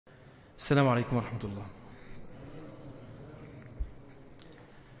السلام عليكم ورحمة الله.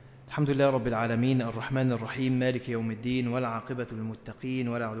 الحمد لله رب العالمين الرحمن الرحيم مالك يوم الدين، والعاقبة للمتقين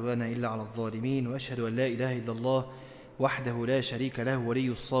ولا عدوان إلا على الظالمين، وأشهد أن لا إله إلا الله وحده لا شريك له ولي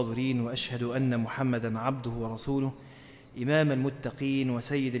الصابرين، وأشهد أن محمدا عبده ورسوله إمام المتقين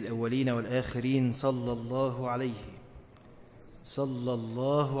وسيد الأولين والآخرين، صلى الله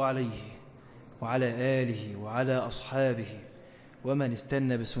عليه وعلى آله وعلى أصحابه ومن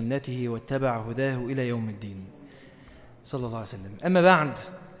استنى بسنته واتبع هداه إلى يوم الدين، صلى الله عليه وسلم. أما بعد،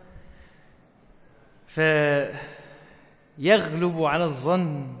 فيغلب على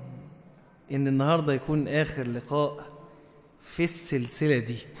الظن إن النهاردة يكون آخر لقاء في السلسلة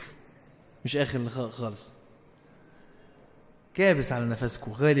دي، مش آخر لقاء خالص، كابس على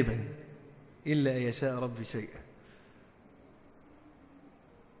نفسكم غالبا إلا أن يشاء ربي شيئا.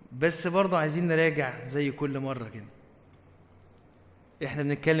 بس برضو عايزين نراجع زي كل مرة كده. احنا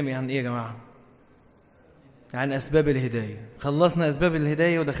بنتكلم عن ايه يا جماعة؟ عن أسباب الهداية. خلصنا أسباب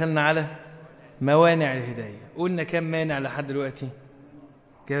الهداية ودخلنا على موانع الهداية. قلنا كم مانع لحد دلوقتي؟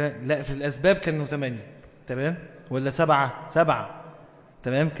 لا، في الأسباب كانوا 8، تمام؟ ولا 7؟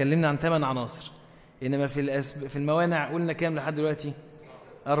 تمام؟ كلمنا عن 8 عناصر. إنما في الموانع قلنا كام لحد دلوقتي؟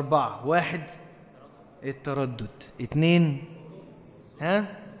 4. 1 التردد، 2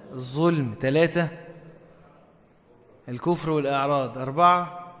 الظلم، 3 الكفر والأعراض،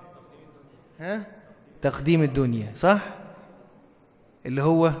 4 تقديم الدنيا، صح؟ اللي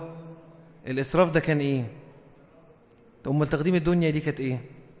هو الإسراف ده كان إيه؟ أمال تقديم الدنيا دي كانت إيه؟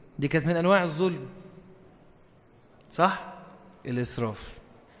 دي كانت من أنواع الظلم، صح؟ الإسراف.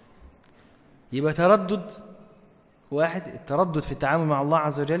 يبقى تردد 1 التردد في التعامل مع الله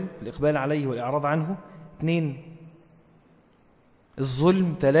عز وجل، في الإقبال عليه والإعراض عنه، 2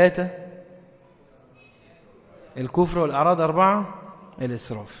 الظلم، 3 الكفر والأعراض، 4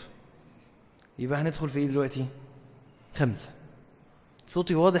 الإسراف. يبقى هندخل في إيه دلوقتي؟ 5.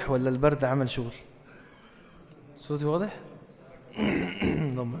 صوتي واضح ولا البرد عمل شغل؟ صوتي واضح؟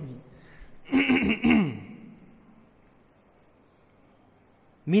 اللهم آمين.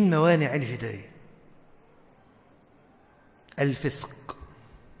 من موانع الهداية الفسق.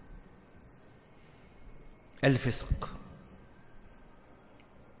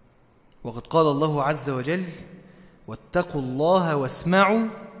 وقد قال الله عز وجل: واتقوا الله واسمعوا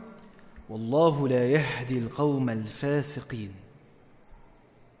والله لا يهدي القوم الفاسقين.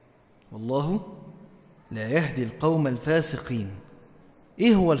 والله لا يهدي القوم الفاسقين.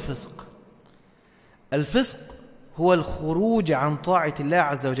 إيه هو الفسق؟ الفسق هو الخروج عن طاعة الله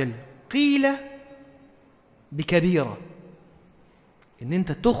عز وجل. قيل بكبيرة، إن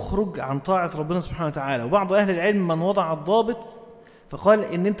أنت تخرج عن طاعة ربنا سبحانه وتعالى. وبعض أهل العلم من وضع الضابط فقال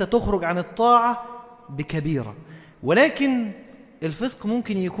إن أنت تخرج عن الطاعة بكبيرة. ولكن الفسق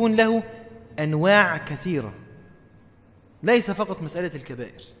ممكن يكون له أنواع كثيرة، ليس فقط مسألة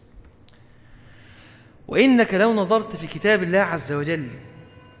الكبائر. وإنك لو نظرت في كتاب الله عز وجل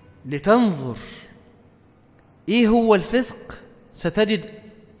لتنظر إيه هو الفسق ستجد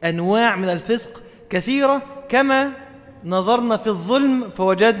أنواع من الفسق كثيرة، كما نظرنا في الظلم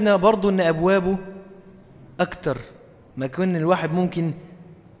فوجدنا برضو أن أبوابه أكتر ما كان الواحد ممكن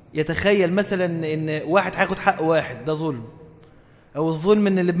يتخيل. مثلا إن واحد هياخد حق واحد، ده ظلم، أو الظلم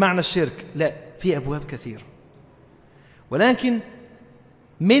إن اللي بمعنى الشرك، لا، في أبواب كثيرة. ولكن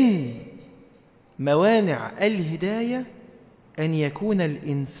من موانع الهداية أن يكون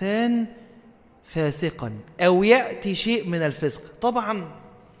الإنسان فاسقا أو يأتي شيء من الفسق. طبعا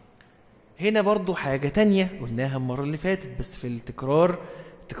هنا برضو حاجة تانية قلناها المرة اللي فاتت، بس في التكرار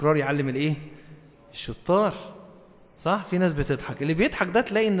يعلم الإيه؟ الشطار، صح؟ في ناس بتضحك، اللي بيضحك ده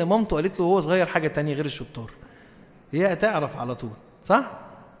تلاقي إن مامته قالت له وهو صغير حاجة تانية غير الشطار، هي تعرف على طول، صح؟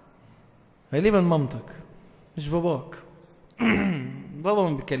 غالبا مامتك مش باباك. بابا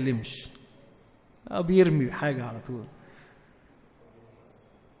ما بيتكلمش، بيرمي حاجة على طول.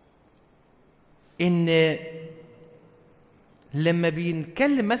 إن لما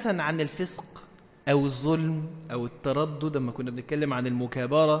بنتكلم مثلا عن الفسق أو الظلم أو التردد، لما كنا بنتكلم عن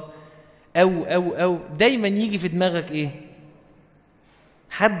المكابرة أو دايما يجي في دماغك إيه؟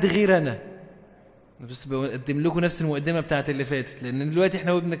 حد غير أنا. بس بقدم لكم نفس المقدمة بتاعت اللي فاتت، لأن دلوقتي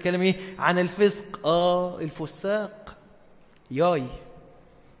إحنا بنتكلم إيه؟ عن الفسق. الفساق ياي،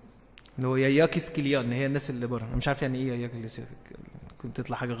 اللي هو ياكس كليان، هي الناس اللي بره. أنا مش عارف يعني إيه ياكس، كنت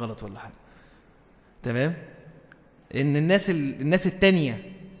تطلع حاجة غلط ولا حاجة، تمام؟ إن الناس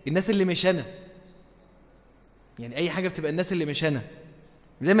التانية، الناس اللي مش أنا، يعني أي حاجة بتبقى الناس اللي مش أنا.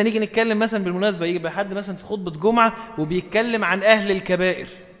 زي ما نيجي نتكلم مثلا بالمناسبة، يجي حد مثلا في خطبة جمعة وبيتكلم عن أهل الكبائر،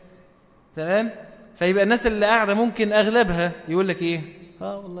 تمام؟ فيبقى الناس اللي قاعدة ممكن أغلبها يقول لك إيه؟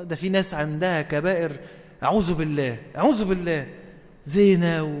 والله ده في ناس عندها كبائر، أعوذ بالله أعوذ بالله،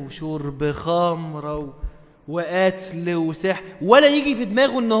 زنا وشرب خمرة وقتل وسحر، ولا يجي في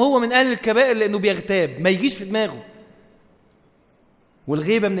دماغه إنه هو من أهل الكبائر لأنه بيغتاب، ما يجيش في دماغه.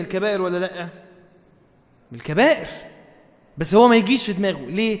 والغيبة من الكبائر ولا لأ؟ من الكبائر، بس هو ما يجيش في دماغه.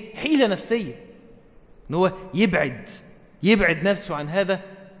 ليه؟ حيلة نفسية، إن هو يبعد نفسه عن هذا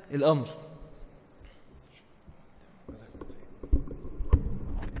الأمر.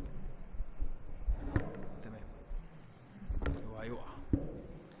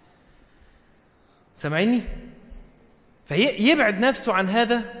 سامعيني؟ فيبعد نفسه عن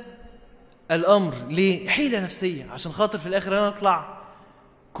هذا الأمر. ليه؟ حيلة نفسية، عشان خاطر في الآخر أنا أطلع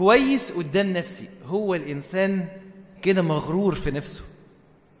كويس قدام نفسي. هو الإنسان كده مغرور في نفسه،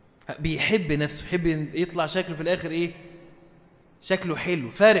 بيحب نفسه، يحب يطلع شكله في الآخر إيه؟ شكله حلو،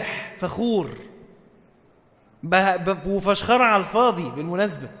 فرح، فخور، وفشخر على الفاضي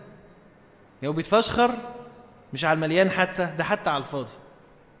بالمناسبة. يعني بيتفشخر مش على المليان حتى، ده حتى على الفاضي.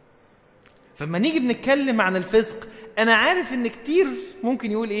 فلما نيجي بنتكلم عن الفسق، أنا عارف إن كتير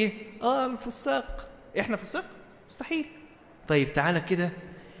ممكن يقول إيه؟ الفساق، إحنا فساق؟ مستحيل. طيب تعالى كده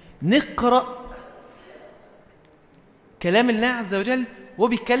نقرأ كلام الله عز وجل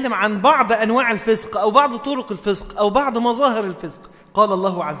وبيتكلم عن بعض أنواع الفسق أو بعض طرق الفسق أو بعض مظاهر الفسق. قال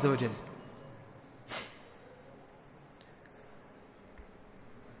الله عز وجل: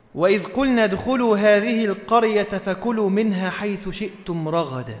 وإذ قلنا ادخلوا هذه القرية فكلوا منها حيث شئتم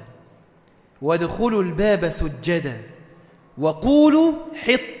رغدا وادخلوا الباب سجدا وقولوا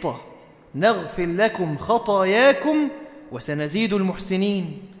حطة نغفر لكم خطاياكم وسنزيد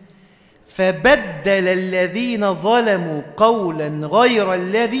المحسنين. فبدل الذين ظلموا قولا غير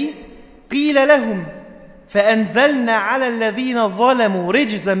الذي قيل لهم فأنزلنا على الذين ظلموا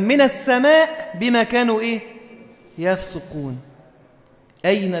رجزا من السماء بما كانوا يفسقون.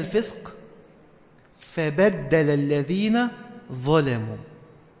 أين الفسق؟ فبدل الذين ظلموا،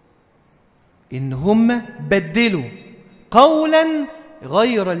 إن هم بدلوا قولا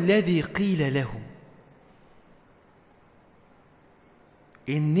غير الذي قيل لهم.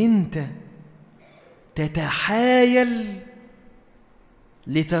 إن أنت تتحايل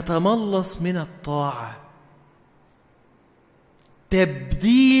لتتملص من الطاعة،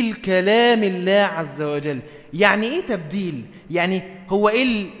 تبديل كلام الله عز وجل. يعني إيه تبديل؟ يعني هو إيه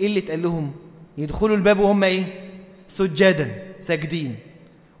اللي اتقال لهم؟ يدخلوا الباب وهم سجدا ساجدين،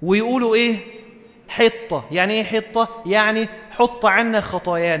 ويقولوا حطة. يعني إيه حطة؟ يعني حط عنا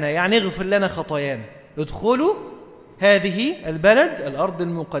خطايانا، يعني اغفر لنا خطايانا. ادخلوا هذه البلد، الأرض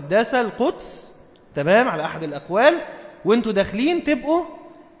المقدسة، القدس، تمام، على أحد الأقوال، وانتوا داخلين تبقوا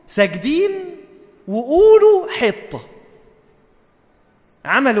ساجدين وقولوا حطة.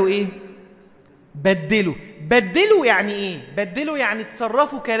 عملوا بدلوا. يعني ايه بدلوا؟ يعني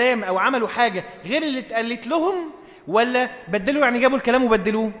تصرفوا كلام او عملوا حاجة غير اللي اتقالت لهم، ولا بدلوا يعني جابوا الكلام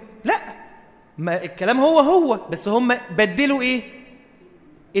وبدلوه؟ لا، ما الكلام هو بس هم بدلوا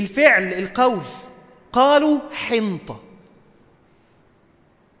الفعل، القول. قالوا حنطة،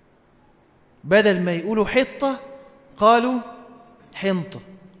 بدل ما يقولوا حطة قالوا حنطة.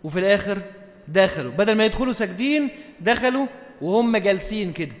 وفي الآخر دخلوا، بدل ما يدخلوا ساجدين دخلوا وهم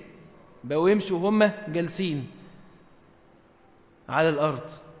جالسين كده، بقوا يمشوا وهم جالسين على الأرض.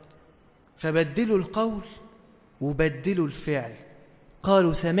 فبدلوا القول وبدلوا الفعل.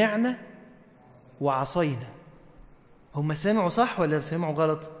 قالوا سمعنا وعصينا. هم سمعوا صح ولا سمعوا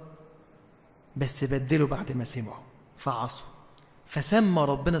غلط؟ بس بدلوا بعد ما سمعوا فعصوا. فسمى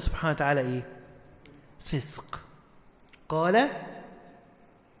ربنا سبحانه وتعالى فسق. قال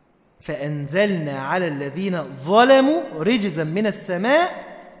فأنزلنا على الذين ظلموا رجزا من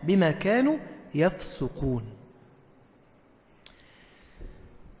السماء بما كانوا يفسقون.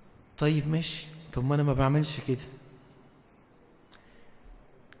 طيب ماشي، طب ما أنا ما بعملش كده.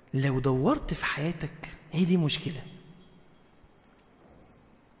 لو دورت في حياتك، هي دي مشكلة،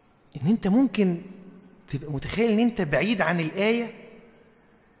 إن أنت ممكن تبقى متخيل إن أنت بعيد عن الآية،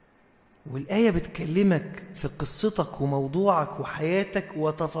 والآية بتكلمك في قصتك وموضوعك وحياتك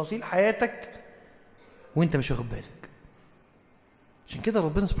وتفاصيل حياتك وأنت مش واخد بالك. عشان كده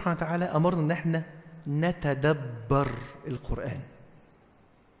ربنا سبحانه وتعالى أمرنا إن احنا نتدبر القرآن.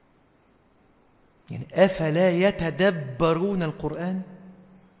 يعني أفلا يتدبرون القرآن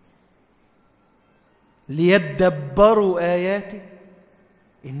ليدبروا آياته.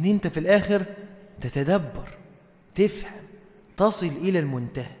 إن أنت في الآخر تتدبر، تفهم، تصل إلى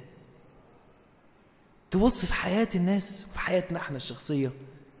المنتهى. تبص في حياة الناس وفي حياتنا احنا الشخصية،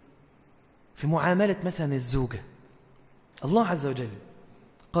 في معاملة مثلا الزوجة، الله عز وجل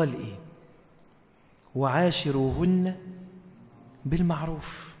قال وعاشروهن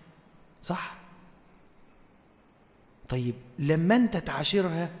بالمعروف، صح؟ طيب لما انت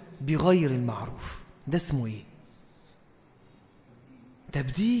تعاشرها بغير المعروف ده اسمه ايه؟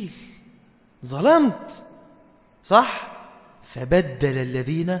 تبديل، ظلمت، صح؟ فبدل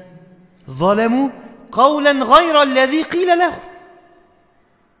الذين ظلموا قولا غير الذي قيل لهم.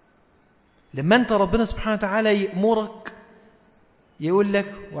 لما انت ربنا سبحانه وتعالى يأمرك يقول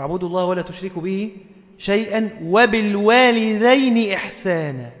لك واعبدوا الله ولا تشركوا به شيئا وبالوالدين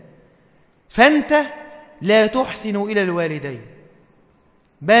إحسانا، فأنت لا تحسن إلى الوالدين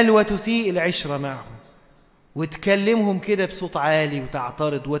بل وتسيء العشرة معهم وتكلمهم كده بصوت عالي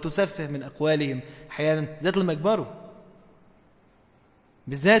وتعترض وتسفه من أقوالهم أحيانا، بالذات لما يكبروا،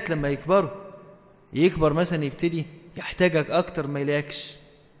 بالذات لما يكبر مثلا يبتدي يحتاجك أكتر ما يلاقيكش،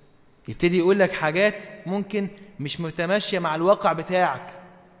 يبتدي يقول لك حاجات ممكن مش متماشية مع الواقع بتاعك،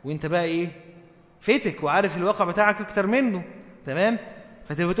 وانت بقى ايه فيتك وعارف الواقع بتاعك اكتر منه، تمام؟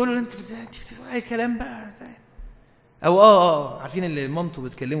 فتبقى بتقول له انت بتقول اي كلام بقى، او عارفين اللي مامته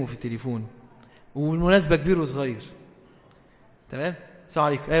بتكلمه في التليفون والمناسبة كبير وصغير، تمام؟ السلام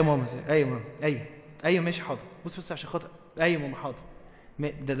عليكم. ايوه ماما، ايوه ماما، ايوه ماشي حاضر، بص عشان خاطر، ايوه ماما حاضر.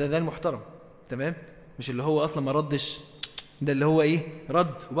 ده المحترم، تمام؟ مش اللي هو اصلا ما ردش، ده اللي هو ايه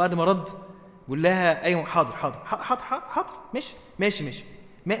رد، وبعد ما رد قول لها ايوه حاضر ماشي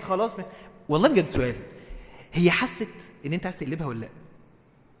خلاص. والله بجد سؤال، هي حست ان انت عايز تقلبها ولا لا؟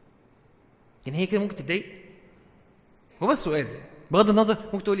 يعني هي كده ممكن تتضايق؟ هو بس سؤال، بغض النظر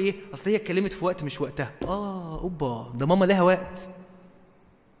ممكن تقول ايه اصل هي اتكلمت في وقت مش وقتها. اوبا، ده ماما لها وقت،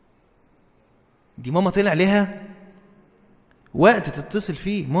 دي ماما طلع لها وقت تتصل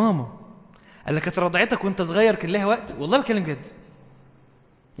فيه. ماما قال لك كانت رضعتك وانت صغير كان لها وقت؟ والله بكلم جد،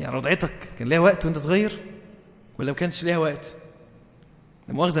 يعني رضعتك كان لها وقت وانت صغير ولا ما كانش لها وقت؟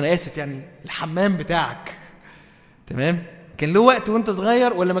 لا مؤاخذة انا اسف، يعني الحمام بتاعك، تمام، كان له وقت وانت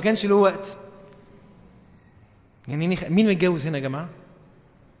صغير ولا ما كانش له وقت؟ يعني مين متجوز هنا يا جماعه؟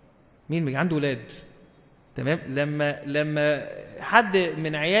 مين عنده ولاد؟ تمام، لما حد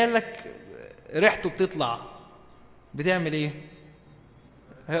من عيالك ريحته بتطلع بتعمل ايه؟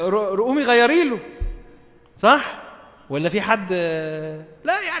 قومي غيري له، صح؟ ولا في حد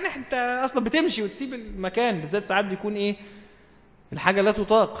لا يعني انت اصلا بتمشي وتسيب المكان، بالذات ساعات بيكون ايه الحاجه لا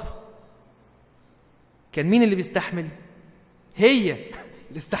تطاق. كان مين اللي بيستحمل؟ هي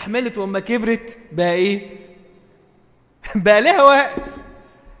اللي استحملت، وما كبرت بقى ايه؟ بقى لها وقت.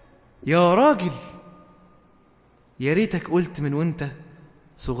 يا راجل يا ريتك قلت من وانت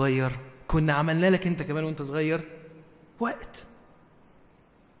صغير، كنا عملنا لك انت كمان وانت صغير وقت.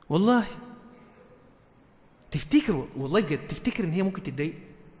 والله تفتكر، والله بجد تفتكر ان هي ممكن تتضايق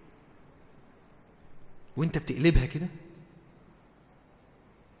وانت بتقلبها كده؟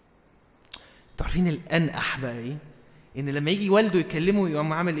 تعرفين الانقح بقى ايه؟ ان لما يجي والده يكلمه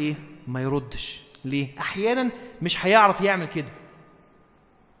يقوم عامل ايه؟ ما يردش. ليه؟ احيانا مش هيعرف يعمل كده،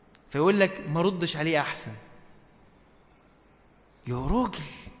 فيقول لك ما ردش عليه احسن. يا راجل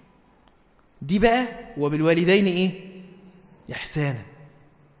دي بقى وبالوالدين ايه؟ احسانا.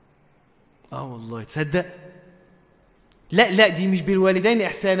 والله تصدق، لا دي مش بالوالدين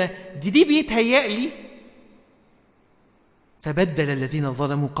احسانا، دي بيتهيأ لي فبدل الذين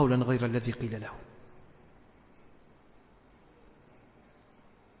ظلموا قولا غير الذي قيل لهم.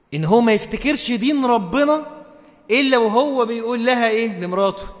 ان هو ما يفتكرش دين ربنا الا وهو بيقول لها ايه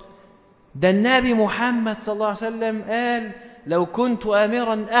لمراته؟ ده النبي محمد صلى الله عليه وسلم قال لو كنت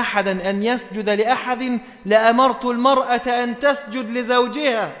آمرا أحدا أن يسجد لأحد لأمرت المرأة أن تسجد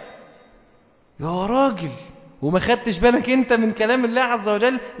لزوجها. يا راجل، وما خدتش بالك انت من كلام الله عز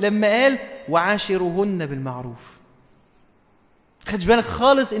وجل لما قال وعاشرهن بالمعروف؟ خدش بالك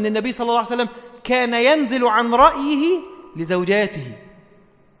خالص ان النبي صلى الله عليه وسلم كان ينزل عن رأيه لزوجاته.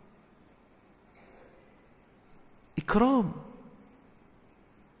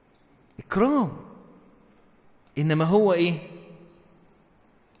 إكرام. إنما هو إيه؟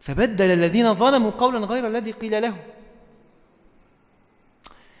 فبدل الذين ظلموا قولا غير الذي قيل لهم.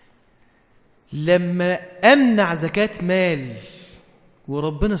 لما أمنع زكاة مال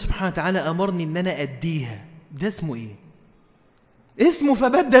وربنا سبحانه وتعالى أمرني إن أنا أديها، ده اسمه إيه؟ اسمه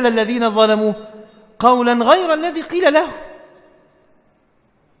فبدل الذين ظلموا قولا غير الذي قيل لهم.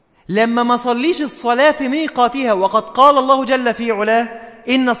 لما ما صليش الصلاة في ميقاتها وقد قال الله جل في علاه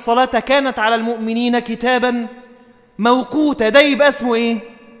إن الصلاة كانت على المؤمنين كتابا موقوتا، ده يبقى اسمه إيه؟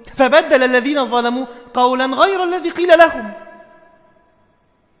 فبدل الذين ظلموا قولا غير الذي قيل لهم.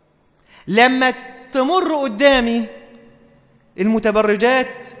 لما تمر قدامي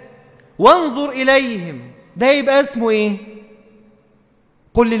المتبرجات وانظر إليهم، ده يبقى اسمه إيه؟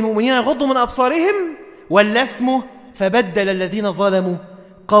 قل للمؤمنين يغضوا من أبصارهم، ولا اسمه فبدل الذين ظلموا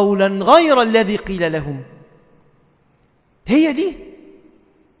قولا غير الذي قيل لهم. هي دي.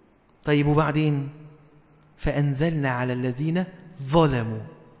 طيب وبعدين فأنزلنا على الذين ظلموا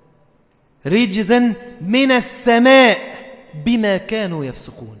رجزا من السماء بما كانوا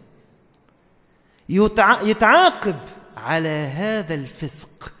يفسقون. يتعاقب على هذا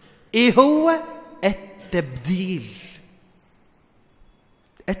الفسق ايه هو؟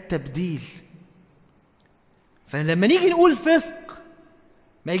 التبديل. فلما نيجي نقول فسق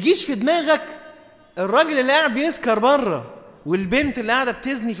ما يجيش في دماغك الراجل اللي قاعد بيسكر بره والبنت اللي قاعده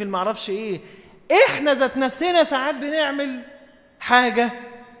بتزني في المعرفش ايه. احنا ذات نفسنا ساعات بنعمل حاجه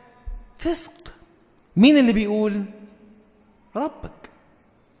فسق. مين اللي بيقول؟ ربك.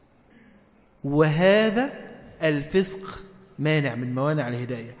 وهذا الفسق مانع من موانع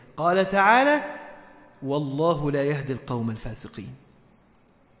الهداية. قال تعالى والله لا يهدي القوم الفاسقين.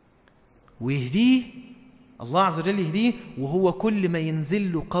 ويهديه الله عز وجل، يهديه وهو كل ما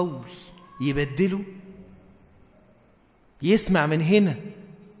ينزل له قول يبدله، يسمع من هنا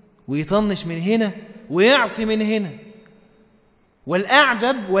ويطنش من هنا ويعصي من هنا.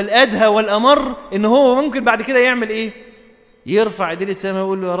 والأعجب والأدهى والأمر إن هو ممكن بعد كده يعمل إيه؟ يرفع ايديه للسماء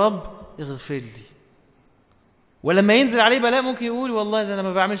ويقول له يا رب اغفر لي. ولما ينزل عليه بلاء ممكن يقول والله ده أنا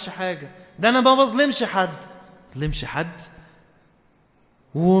ما بعملش حاجة، ده أنا ما بظلمش حد.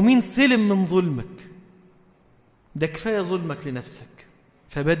 ومين سلم من ظلمك؟ ده كفاية ظلمك لنفسك.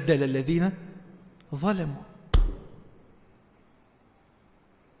 فبدل الذين ظلموا.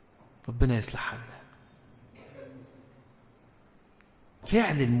 ربنا يصلح حالنا.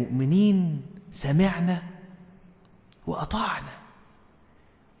 فعل المؤمنين سمعنا وأطعنا،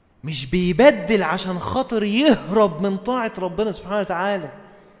 مش بيبدل عشان خاطر يهرب من طاعة ربنا سبحانه وتعالى،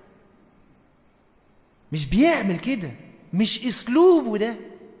 مش بيعمل كده، مش أسلوبه ده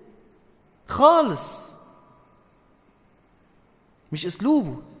خالص، مش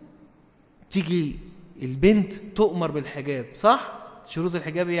أسلوبه. تيجي البنت تؤمر بالحجاب، صح؟ شروط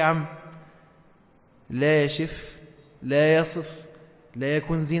الحجاب ايه يا عم؟ لا يشف، لا يصف، لا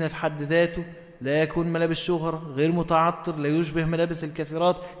يكون زينة في حد ذاته، لا يكون ملابس شهرة، غير متعطر، لا يشبه ملابس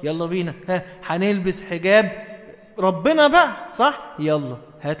الكافرات. يلا بينا، هنلبس حجاب ربنا بقى، صح؟ يلا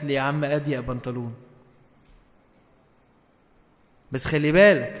هات لي يا عم أضيق بنطلون، بس خلي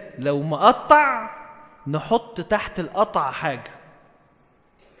بالك لو مقطع نحط تحت القطع حاجة.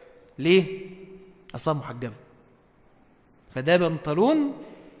 ليه؟ أصلا محجبة، فده بنطلون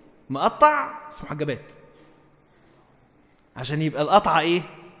مقطع اسمه محجبات، عشان يبقى القطعة ايه؟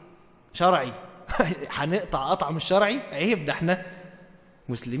 شرعي. هنقطع قطعة مش شرعي؟ عيب، ده احنا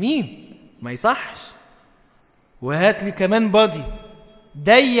مسلمين، ما يصحش. وهات لي كمان بادي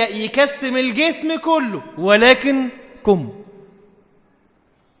ضيق يكسم الجسم كله ولكن كم.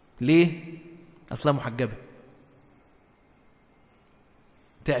 ليه؟ اصلا محجبة.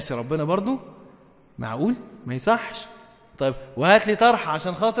 تعسي ربنا برضو؟ معقول؟ ما يصحش. طيب وهات لي طرحة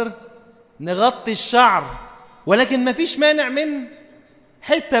عشان خاطر نغطي الشعر، ولكن ما فيش مانع من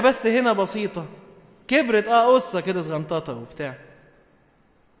حتة بس هنا بسيطة كبرت قصة كده صغنططة وبتاع،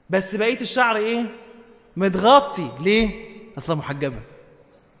 بس بقية الشعر ايه؟ متغطي. ليه؟ اصلا محجبة.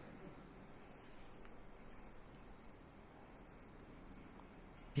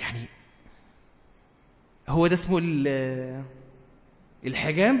 يعني هو ده اسمه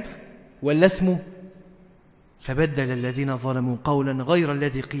الحجاب ولا اسمه فبدل الذين ظلموا قولا غير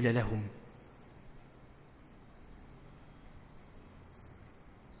الذي قيل لهم؟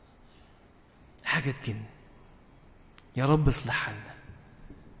 حاجة تكن. يا رب اصلح حالنا.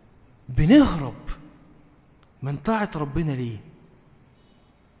 بنهرب من طاعة ربنا ليه؟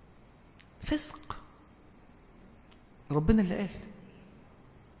 فسق. ربنا اللي قال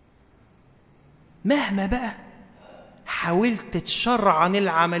مهما بقى حاولت تشرعن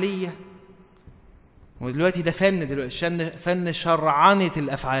العملية، ودلوقتي ده فن، دلوقتي فن شرعنة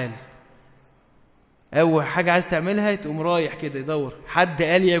الأفعال. أول حاجة عايز تعملها تقوم رايح كده يدور حد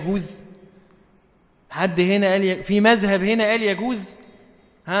قال يجوز، حد هنا قال في مذهب هنا قال يجوز،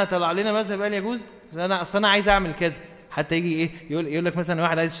 طلع لنا مذهب قال يجوز. أصل أنا عايز أعمل كذا. حتى يجي إيه يقول لك مثلا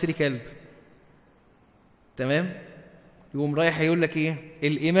واحد عايز يشتري كلب، تمام؟ يقوم رايح يقول لك إيه؟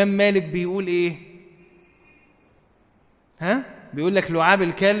 الإمام مالك بيقول إيه؟ بيقول لك لعاب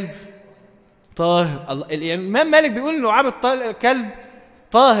الكلب طاهر. الإمام مالك بيقول لعاب الكلب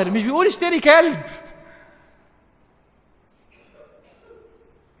طاهر، مش بيقول اشتري كلب،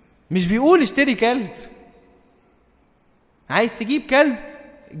 مش بيقول اشتري كلب. عايز تجيب كلب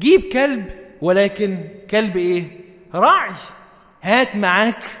جيب كلب، ولكن كلب ايه؟ راعي. هات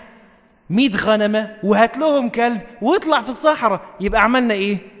معاك 100 غنمة وهات لهم كلب واطلع في الصحراء. يبقى عملنا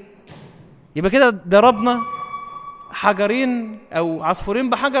ايه؟ يبقى كده ضربنا حجرين أو عصفورين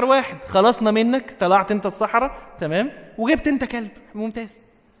بحجر واحد، خلصنا منك، طلعت أنت الصحراء تمام وجبت أنت كلب، ممتاز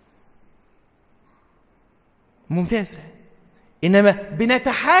ممتاز. إنما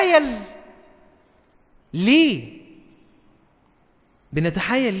بنتحايل ليه؟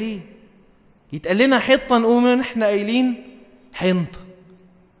 بنتحايل ليه؟ يتقال لنا حطة نقوم احنا قايلين حنطة،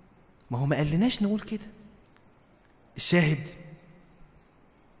 ما هو ما قالناش نقول كده. الشاهد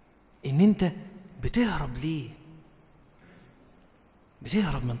ان انت بتهرب ليه؟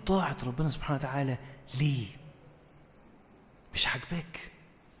 بتهرب من طاعة ربنا سبحانه وتعالى ليه؟ مش عاجباك؟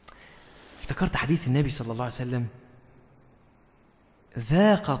 افتكرت حديث النبي صلى الله عليه وسلم: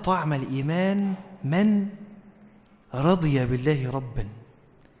 ذاق طعم الإيمان من رضي بالله ربا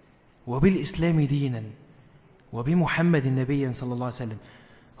وبالإسلام دينا وبمحمد نبيا صلى الله عليه وسلم.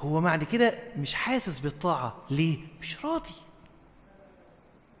 هو بعد كده مش حاسس بالطاعة ليه؟ مش راضي،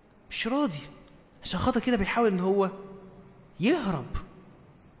 مش راضي، عشان خاطر كده بيحاول ان هو يهرب.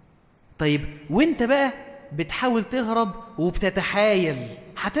 طيب وانت بقى بتحاول تهرب وبتتحايل،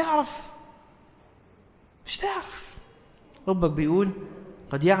 هتعرف؟ مش تعرف. ربك بيقول: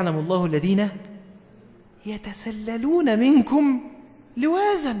 قد يعلم الله الذين يتسللون منكم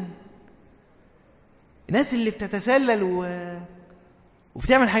لواذا. الناس اللي بتتسلل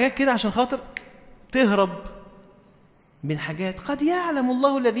وبتعمل حاجات كده عشان خاطر تهرب من حاجات، قد يعلم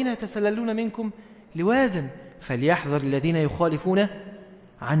الله الذين يتسللون منكم لواذا فليحذر الذين يخالفون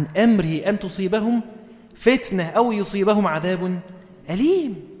عن أمره أن تصيبهم فتنة أو يصيبهم عذاب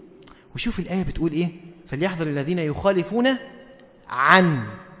أليم. وشوف الآية بتقول إيه؟ فليحذر الذين يخالفون عن،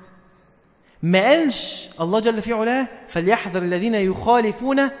 ما قالش الله جل في علاه فليحذر الذين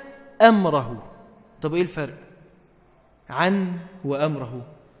يخالفون أمره. طب إيه الفرق عن وأمره؟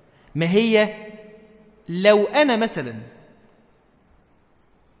 ما هي لو أنا مثلا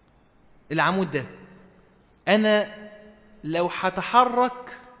العمود ده أنا لو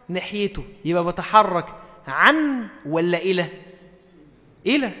هتحرك ناحيته يبقى بتحرك عن ولا إلى؟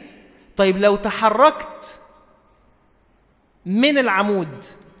 إلى. طيب لو تحركت من العمود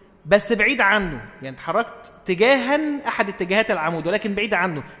بس بعيد عنه، يعني تحركت تجاها أحد اتجاهات العمود ولكن بعيد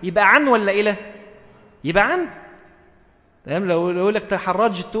عنه، يبقى عن ولا إلى؟ يبقى عن. تمام. لو يقول لك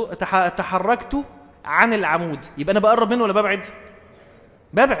تحركت عن العمود، يبقى أنا بقرب منه ولا ببعد؟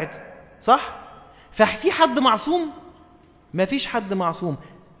 ببعد، صح؟ ففي حد معصوم؟ ما فيش حد معصوم.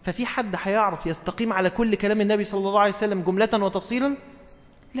 ففي حد هيعرف يستقيم على كل كلام النبي صلى الله عليه وسلم جملة وتفصيلا؟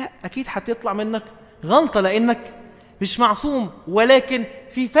 لا، أكيد هتطلع منك غلطة لأنك مش معصوم. ولكن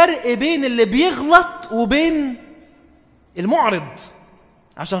في فرق بين اللي بيغلط وبين المعرض.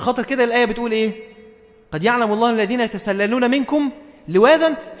 عشان خاطر كده الآية بتقول إيه؟ قد يعلم الله الذين يتسللون منكم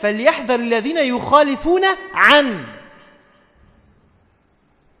لواذا فليحذر الذين يخالفون عن.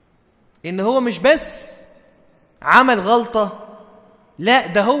 إن هو مش بس عمل غلطة، لا،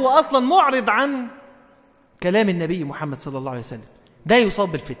 ده هو أصلا معرض عن كلام النبي محمد صلى الله عليه وسلم. ده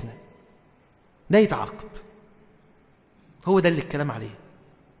يصاب بالفتنة، ده يتعاقب. هو ده اللي الكلام عليه.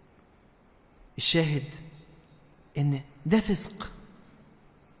 الشاهد إن ده فسق،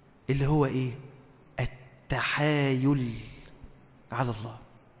 اللي هو إيه؟ التحايل على الله،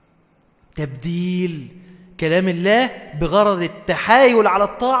 تبديل كلام الله بغرض التحايل على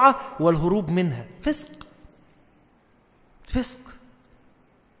الطاعة والهروب منها. فسق، فسق.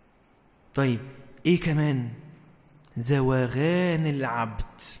 طيب إيه كمان؟ زوغان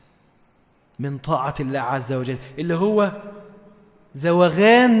العبد من طاعة الله عز وجل، اللي هو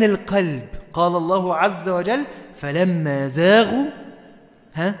زوغان القلب. قال الله عز وجل: فلما زاغوا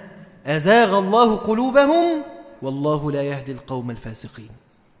أزاغ الله قلوبهم والله لا يهدي القوم الفاسقين.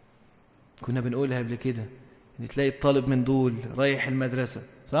 كنا بنقولها قبل كده، ان تلاقي الطالب من دول رايح المدرسة،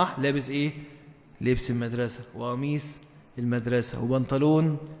 صح؟ لابس ايه؟ لبس المدرسة وقميص المدرسة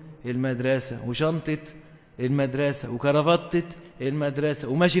وبنطلون المدرسة وشنطة المدرسة وكرافتة المدرسة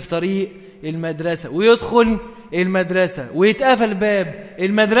وماشي في طريق المدرسة ويدخل المدرسة ويتقفل باب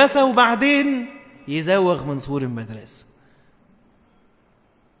المدرسة وبعدين يزوغ من سور المدرسة.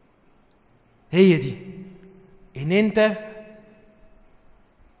 هي دي ان انت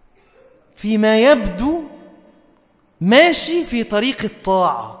فيما يبدو ماشي في طريق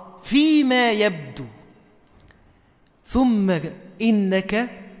الطاعة، فيما يبدو، ثم إنك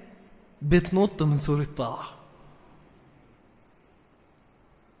بتنط من سور الطاعة.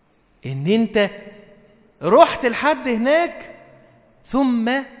 إن أنت رحت لحد هناك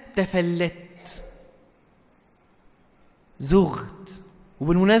ثم تفلت، زغت.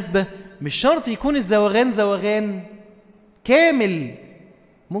 وبالمناسبة مش شرط يكون الزوغان زوغان كامل،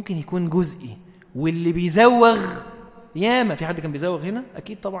 ممكن يكون جزئي. واللي بيزوغ ياما، في حد كان بيزوغ هنا؟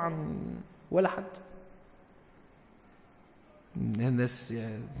 أكيد طبعا ولا حد. الناس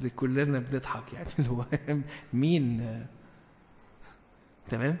يعني كلنا بنضحك يعني اللي هو مين.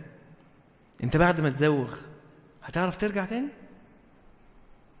 تمام. انت بعد ما تزوغ هتعرف ترجع تاني؟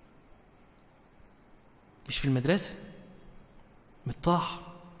 مش في المدرسة متطاح.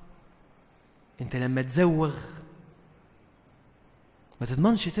 انت لما تزوغ ما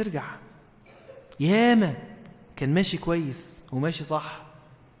تضمنش ترجع. ياما كان ماشي كويس وماشي صح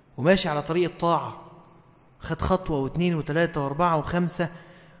وماشي على طريق الطاعة، خد خطوة واثنين وثلاثة واربعة وخمسة،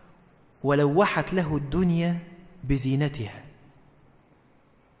 ولوحت له الدنيا بزينتها،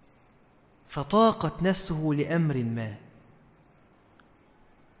 فطاقت نفسه لأمر ما،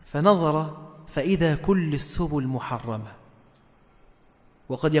 فنظر فإذا كل السبل محرمة.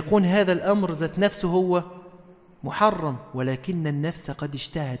 وقد يكون هذا الأمر ذات نفسه هو محرم، ولكن النفس قد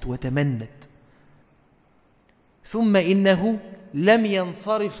اشتهت وتمنت. ثم إنه لم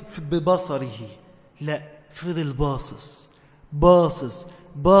ينصرف ببصره، لا، فضل باصص باصص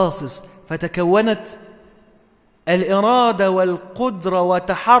باصص، فتكونت الإرادة والقدرة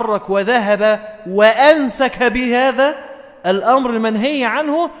وتحرك وذهب وأمسك بهذا الأمر المنهي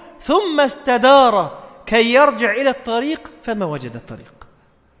عنه، ثم استدار كي يرجع إلى الطريق فما وجد الطريق.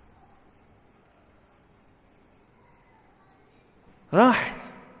 راحت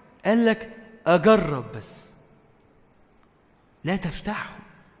قال لك أجرب بس، لا تفتحه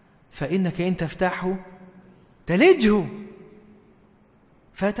فإنك إن تفتحه تلجه.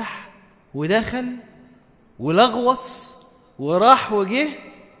 فتح ودخل ولغوص وراح وجه،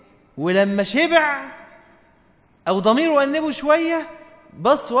 ولما شبع أو ضميره أنبه شوية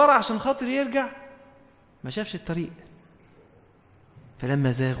بص ورا عشان خاطر يرجع، ما شافش الطريق.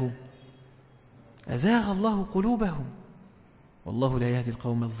 فلما زاغوا أزاغ الله قلوبهم، والله لا يهدي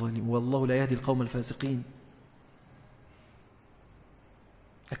القوم الظالمين، والله لا يهدي القوم الفاسقين.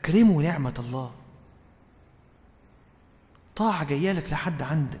 أكرموا نعمة الله. طاعة جاية لك لحد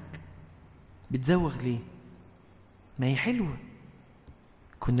عندك، بتزوغ ليه؟ ما هي حلوة.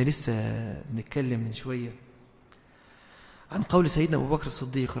 كنا لسه بنتكلم من شوية عن قول سيدنا أبو بكر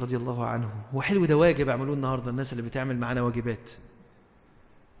الصديق رضي الله عنه، وحلو ده واجب اعملوه النهاردة الناس اللي بتعمل معانا واجبات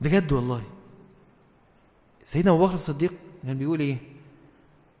بجد والله. سيدنا أبو بكر الصديق كان بيقول إيه؟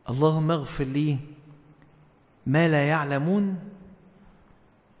 اللهم اغفر لي ما لا يعلمون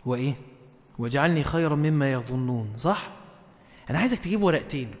وإيه؟ واجعلني خيرا مما يظنون. صح؟ أنا عايزك تجيب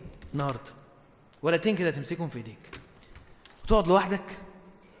ورقتين النهاردة، ورقتين كده تمسكهم في إيديك وتقعد لوحدك،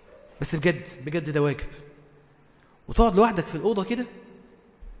 بس بجد بجد ده واجب، وتقعد لوحدك في الأوضة كده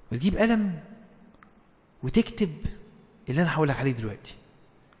وتجيب قلم وتكتب اللي أنا هقولك عليه دلوقتي.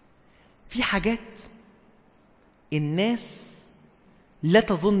 في حاجات الناس لا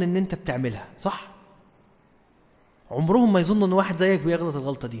تظن ان انت بتعملها، صح؟ عمرهم ما يظنوا ان واحد زيك بيغلط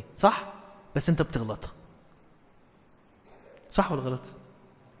الغلطة دي، صح؟ بس انت بتغلطها، صح ولا غلط؟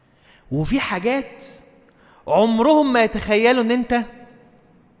 وفي حاجات عمرهم ما يتخيلوا ان انت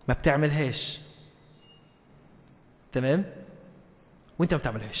ما بتعملهاش، تمام؟ وانت ما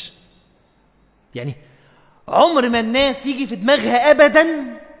بتعملهاش. يعني عمر ما الناس يجي في دماغها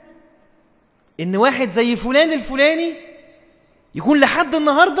ابدا ان واحد زي فلان الفلاني يكون لحد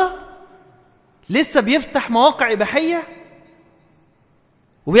النهاردة لسه بيفتح مواقع إباحية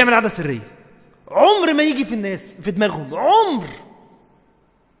وبيعمل عادة سرية. عمر ما يجي في الناس في دماغهم، عمر،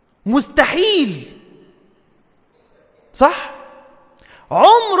 مستحيل، صح؟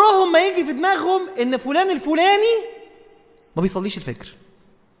 عمرهم ما يجي في دماغهم ان فلان الفلاني ما بيصليش الفجر.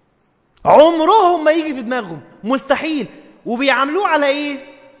 عمرهم ما يجي في دماغهم، مستحيل. وبيعاملوه على ايه؟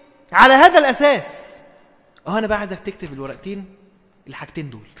 على هذا الأساس. أنا بقى عايزك تكتب الورقتين الحاجتين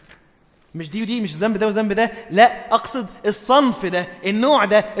دول، مش دي ودي، مش ذنب ده وذنب ده، لا، أقصد الصنف ده، النوع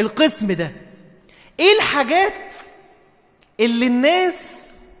ده، القسم ده. إيه الحاجات اللي الناس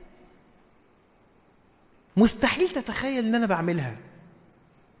مستحيل تتخيل إن أنا بعملها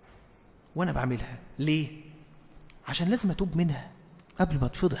وأنا بعملها؟ ليه؟ عشان لازم أتوب منها قبل ما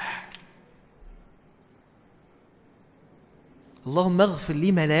تفضح. اللهم اغفر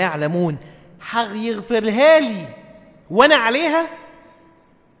لي ما لا يعلمون، هيغفرها لي وانا عليها؟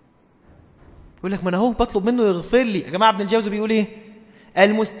 يقول لك ما انا اهو بطلب منه يغفر لي. يا جماعه ابن الجوزي بيقول ايه؟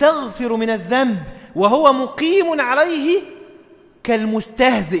 المستغفر من الذنب وهو مقيم عليه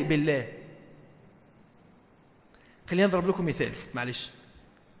كالمستهزئ بالله. خلينا نضرب لكم مثال، معلش.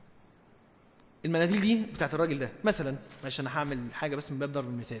 المناديل دي بتاعت الراجل ده مثلا، معلش انا هعمل حاجه بس من باب ضرب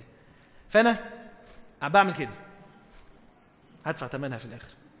المثال، فانا بعمل كده، هدفع ثمنها في الاخر،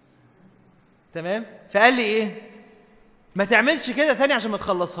 تمام؟ فقال لي ايه؟ ما تعملش كده تاني عشان ما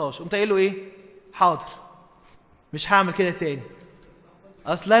تخلصهاش. قمت قايل له ايه؟ حاضر، مش هعمل كده تاني،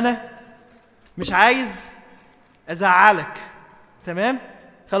 اصل انا مش عايز ازعلك، تمام؟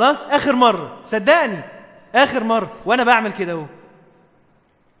 خلاص آخر مرة، صدقني آخر مرة وأنا بعمل كده اهو.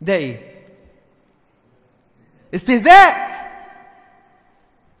 ده إيه؟ استهزاء.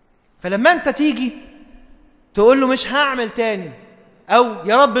 فلما أنت تيجي تقول له مش هعمل تاني، أو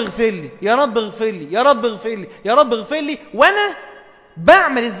يا رب اغفر لي، يا رب اغفر لي، يا رب اغفر لي، يا رب اغفر لي، وأنا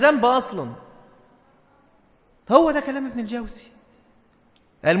بعمل الذنب أصلا. هو ده كلام ابن الجوزي.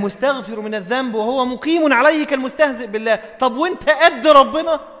 المستغفر من الذنب وهو مقيم عليه كالمستهزئ بالله. طب وانت قد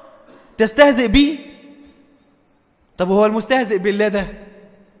ربنا تستهزئ بيه؟ طب وهو المستهزئ بالله ده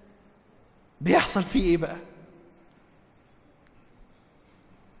بيحصل فيه ايه بقى؟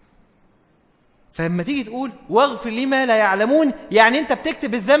 فلما تيجي تقول واغفر لي ما لا يعلمون، يعني انت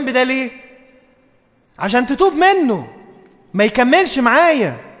بتكتب الذنب ده ليه؟ عشان تتوب منه، ما يكملش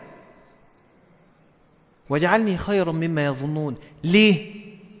معايا. واجعلني خيرا مما يظنون. ليه؟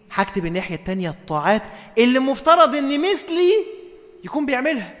 هكتب الناحية التانية الطاعات اللي مفترض ان مثلي يكون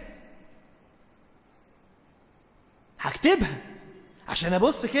بيعملها، هكتبها عشان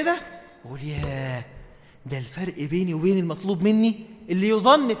ابص كده واقول ياه، ده الفرق بيني وبين المطلوب مني اللي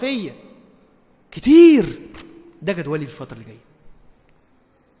يظن فيا كتير. ده جدولي في الفترة اللي جاية،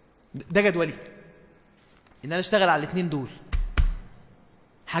 ده جدولي ان انا اشتغل على الاتنين دول،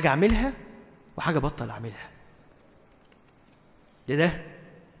 حاجة اعملها وحاجة بطل اعملها. ده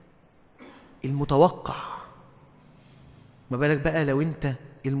المتوقع، ما بالك بقى لو انت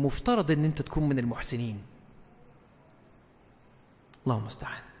المفترض ان انت تكون من المحسنين. اللهم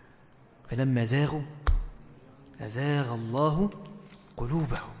استعان. فلما زاغوا أزاغ الله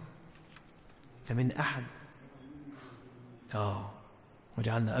قلوبهم فمن أحد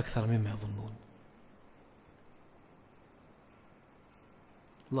وجعلنا أكثر مما يظنون.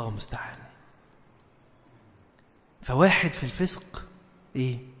 اللهم استعان. فواحد في الفسق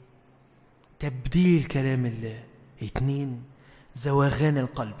ايه؟ تبديل كلام الله. 2 زواغان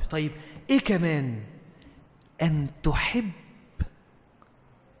القلب. طيب ايه كمان؟ ان تحب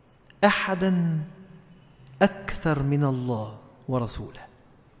احدا اكثر من الله ورسوله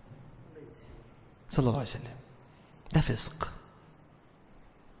صلى الله عليه وسلم. ده فسق،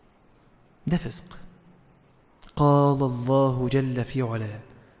 ده فسق. قال الله جل في علاه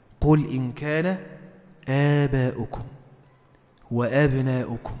قل إن كان آباؤكم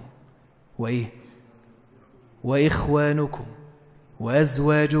وأبناؤكم وإخوانكم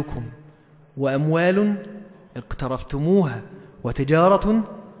وأزواجكم وأموال اقترفتموها وتجارة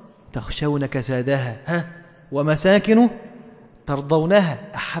تخشون كسادها ومساكن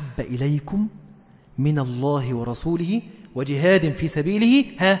ترضونها أحب إليكم من الله ورسوله وجهاد في سبيله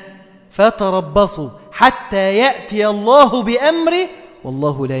فتربصوا حتى يأتي الله بأمره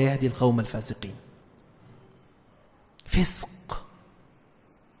والله لا يهدي القوم الفاسقين. فسق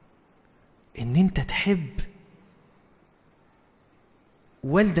إن أنت تحب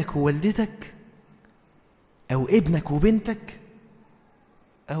والدك ووالدتك أو ابنك وبنتك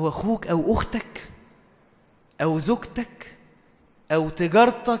أو أخوك أو أختك أو زوجتك أو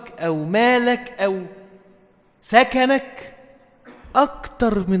تجارتك أو مالك أو سكنك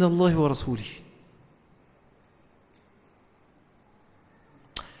أكتر من الله ورسوله،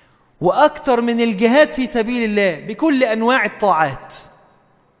 وأكتر من الجهاد في سبيل الله بكل أنواع الطاعات.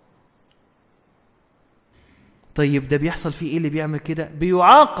 طيب ده بيحصل فيه إيه اللي بيعمل كده؟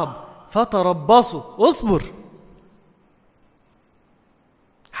 بيعاقب. فتربصوا، اصبر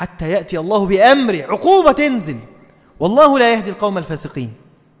حتى يأتي الله بأمره، عقوبة تنزل والله لا يهدي القوم الفاسقين.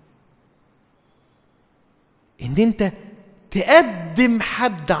 إن أنت تقدم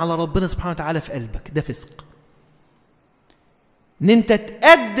حد على ربنا سبحانه وتعالى في قلبك، ده فسق. إن أنت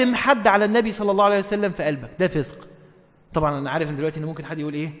تقدم حد على النبي صلى الله عليه وسلم في قلبك، ده فسق. طبعا أنا عارف إن دلوقتي إن ممكن حد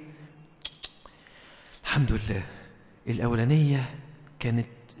يقول إيه، الحمد لله الأولانية كانت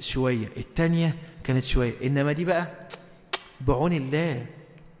شوية، التانية كانت شوية، إنما دي بقى بعون الله.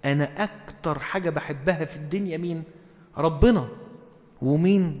 أنا أكتر حاجة بحبها في الدنيا مين؟ ربنا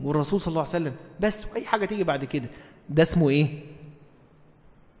ومين؟ والرسول صلى الله عليه وسلم بس. وأي حاجة تيجي بعد كده ده اسمه إيه؟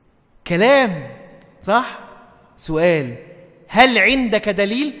 كلام، صح؟ سؤال، هل عندك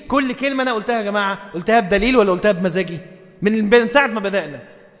دليل؟ كل كلمة أنا قلتها يا جماعة قلتها بدليل ولا قلتها بمزاجي؟ من ساعة ما بدأنا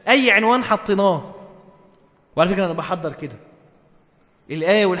أي عنوان حطيناه، وعلى فكرة أنا بحضر كده،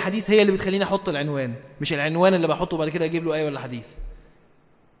 الآية والحديث هي اللي بتخليني أحط العنوان، مش العنوان اللي بحطه بعد كده أجيب له آية ولا حديث.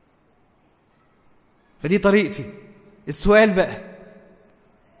 فدي طريقتي. السؤال بقى،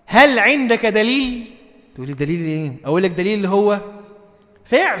 هل عندك دليل؟ تقول لي دليل ايه؟ اقول لك دليل اللي هو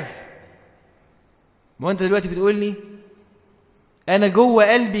فعل. ما هو انت دلوقتي بتقول لي انا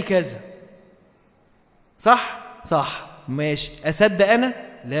جوه قلبي كذا، صح ماشي، اصدق انا؟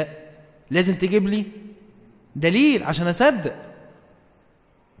 لا، لازم تجيب لي دليل عشان اصدق.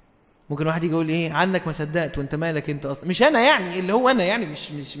 ممكن واحد يجي يقول ايه عنك ما صدقت وانت مالك انت اصلا. مش انا يعني، اللي هو انا يعني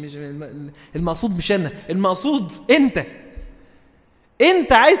مش المقصود مش انا، المقصود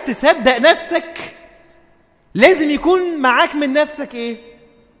انت عايز تصدق نفسك لازم يكون معاك من نفسك ايه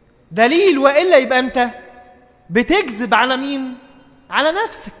دليل، والا يبقى انت بتكذب على مين؟ على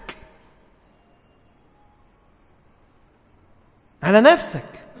نفسك، على نفسك.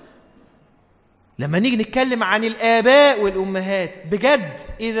 لما نيجي نتكلم عن الآباء والأمهات بجد،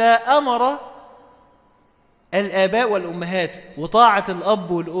 إذا أمر الآباء والأمهات وطاعة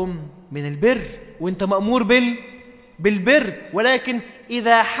الأب والأم من البر، وإنت مأمور بالبر، ولكن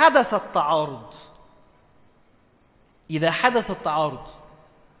إذا حدث التعارض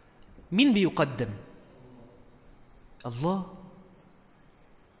مين بيقدم؟ الله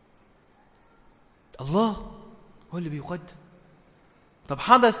هو اللي بيقدم. طب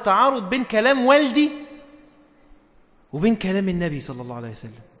حدث تعارض بين كلام والدي وبين كلام النبي صلى الله عليه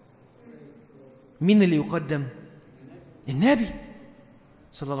وسلم، مين اللي يقدم؟ النبي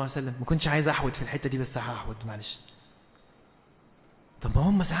صلى الله عليه وسلم. ما كنتش عايز احود في الحته دي بس هحود معلش. طب ما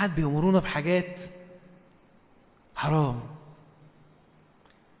هم ساعات بيأمرونا بحاجات حرام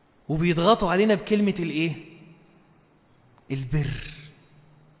وبيضغطوا علينا بكلمه الايه؟ البر.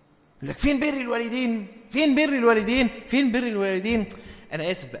 يقول لك فين بر الوالدين؟ فين بر الوالدين؟ فين بر الوالدين؟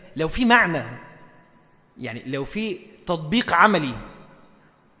 أنا آسف بقى، لو في معنى، يعني لو في تطبيق عملي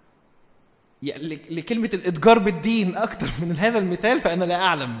لكلمة الإتجار بالدين أكتر من هذا المثال فأنا لا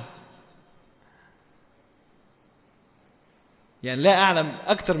أعلم، يعني لا أعلم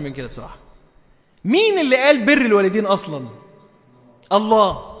أكتر من كده بصراحة. مين اللي قال بر الوالدين أصلا؟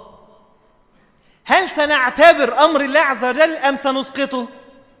 الله. هل سنعتبر أمر الله عز وجل أم سنسقطه؟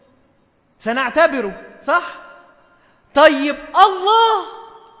 سنعتبره، صح؟ طيب الله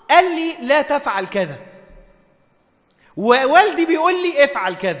قال لي لا تفعل كذا، ووالدي بيقول لي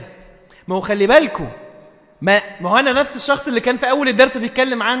افعل كذا. ما هو خلي بالكم، ما هو انا نفس الشخص اللي كان في اول الدرس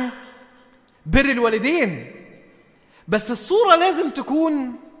بيتكلم عن بر الوالدين، بس الصورة لازم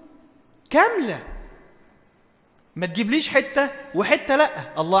تكون كاملة، ما تجيبليش حتة وحتة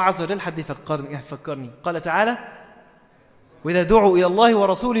لا. الله عز وجل حد يفكرني قال تعالى: وإذا دعوا إلى الله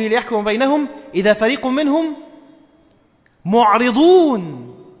ورسوله ليحكم بينهم إذا فريق منهم معرضون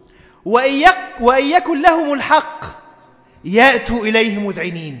وإن يكن لهم الحق يأتوا إليه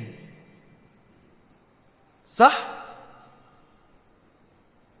مذعنين. صح؟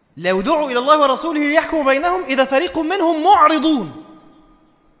 لو دعوا إلى الله ورسوله ليحكم بينهم إذا فريق منهم معرضون.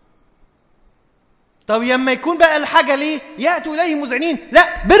 طب يما يكون بقى الحاجة ليه؟ يأتوا إليه مذعنين.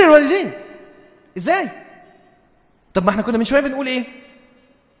 لا، بر الوالدين إزاي؟ طب ما احنا كنا من شوية بنقول إيه؟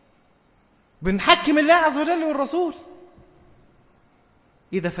 بنحكم الله عز وجل والرسول.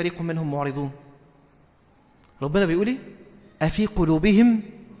 إذا فريق منهم معرضون، ربنا بيقول إيه؟ أفي قلوبهم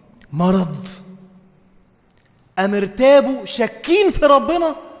مرض أم ارتابوا، شاكين في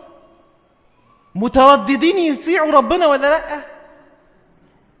ربنا، مترددين يطيعوا ربنا ولا لأ.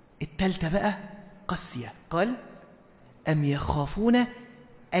 التالتة بقى قاسية، قال أم يخافون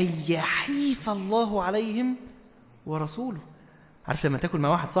أن يحيف الله عليهم ورسوله. عارف لما تاكل مع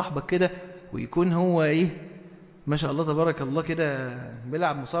واحد صاحبك كده ويكون هو ايه ما شاء الله تبارك الله كده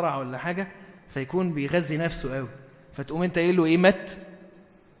بيلعب مصارعة ولا حاجة، فيكون بيغذي نفسه قوي، فتقوم انت قايل له ايه؟ ما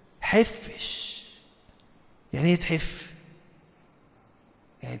تحفش. يعني ايه تحف؟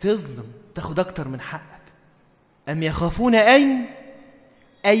 يعني تظلم، تاخد اكتر من حقك. أم يخافون أن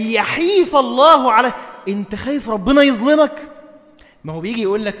يحيف الله على، انت خايف ربنا يظلمك. ما هو بيجي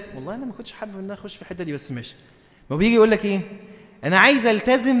يقول لك والله انا ما كنتش حابب ان اخش في الحته دي بس ماشي. ما هو بيجي يقول لك ايه؟ انا عايز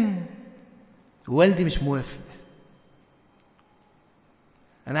التزم ووالدي مش موافق،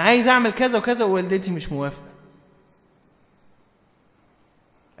 انا عايز اعمل كذا وكذا ووالدتي مش موافقه،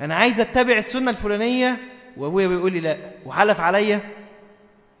 انا عايز اتبع السنه الفلانيه وابويا بيقول لي لا وحلف عليا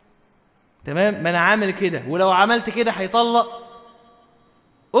تمام ما انا عامل كده، ولو عملت كده هيطلق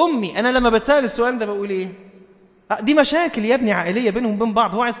امي. انا لما بتسال السؤال ده بقول ايه؟ دي مشاكل يا ابني عائليه بينهم وبين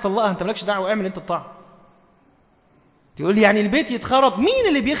بعض، هو عايز يطلقها، انت مالكش دعوه، اعمل انت الطاعه. تقول لي يعني البيت يتخرب؟ مين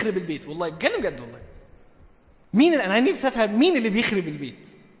اللي بيخرب البيت؟ والله بتكلم جد والله. مين انا نفسي افهم مين اللي بيخرب البيت؟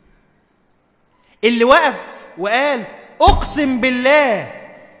 اللي وقف وقال اقسم بالله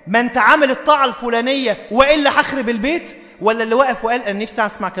ما انت عامل الطاعه الفلانيه والا هخرب البيت، ولا اللي وقف وقال انا نفسي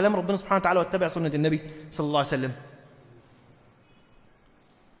اسمع كلام ربنا سبحانه وتعالى واتبع سنه النبي صلى الله عليه وسلم؟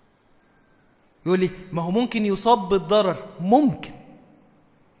 يقول لي ما هو ممكن يصاب بالضرر، ممكن،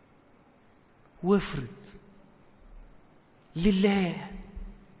 وافرض لله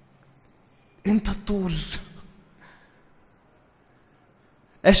انت الطول.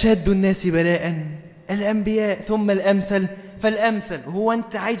 أشد الناس بلاء الأنبياء ثم الأمثل فالأمثل. هو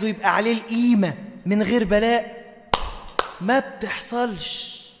أنت عايزه يبقى عليه القيمة من غير بلاء؟ ما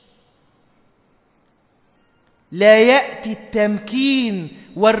بتحصلش. لا يأتي التمكين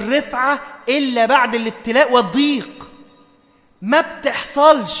والرفعة إلا بعد الابتلاء والضيق. ما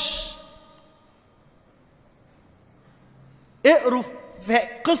بتحصلش. اقروا في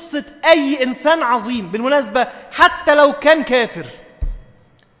قصة أي إنسان عظيم، بالمناسبة حتى لو كان كافر،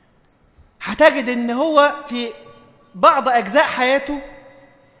 هتجد إن هو في بعض أجزاء حياته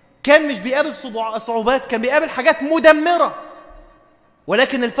كان مش بيقابل صعوبات، كان بيقابل حاجات مدمرة،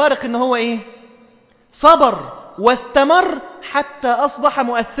 ولكن الفارق إن هو إيه؟ صبر واستمر حتى أصبح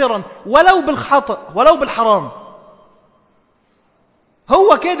مؤثرا، ولو بالخطأ ولو بالحرام.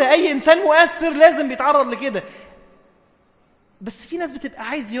 هو كده، أي إنسان مؤثر لازم بيتعرض لكده. بس في ناس بتبقى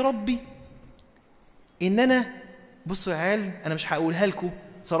عايز يربي إن أنا، بصوا يا عيال، أنا مش هقولها لكم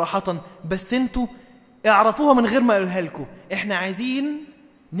صراحة، بس انتوا اعرفوها من غير ما اقولها لكم. احنا عايزين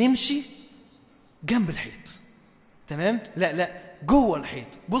نمشي جنب الحيط، تمام؟ لا جوه الحيط.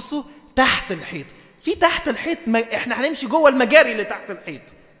 بصوا تحت الحيط، في تحت الحيط احنا هنمشي جوه المجاري اللي تحت الحيط.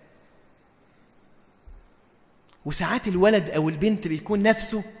 وساعات الولد او البنت بيكون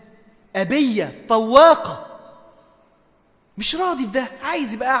نفسه أبية طواقة، مش راضي بده،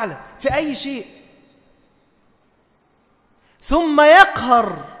 عايز يبقى أعلى في أي شيء، ثم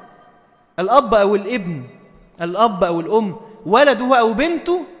يقهر الأب أو الابن، الأب أو الأم، ولده أو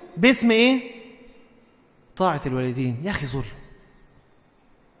بنته باسم إيه؟ طاعة الوالدين. يا أخي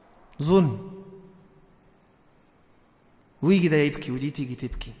ظلم. ويجي ده يبكي ودي تيجي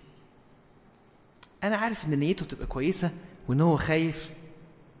تبكي. أنا عارف إن نيته تبقى كويسة وإن هو خايف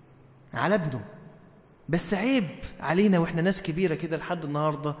على ابنه، بس عيب علينا وإحنا ناس كبيرة كده لحد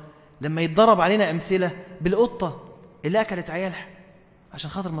النهاردة لما يتضرب علينا أمثلة بالقطة اللي أكلت عيالها عشان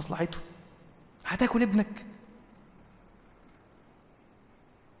خاطر مصلحته. هتاكل ابنك؟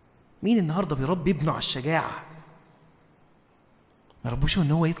 مين النهارده بيربي ابنه على الشجاعة؟ ما ربوش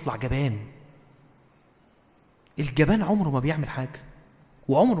ان هو يطلع جبان. الجبان عمره ما بيعمل حاجة،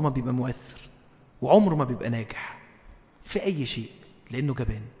 وعمره ما بيبقى مؤثر، وعمره ما بيبقى ناجح في أي شيء، لأنه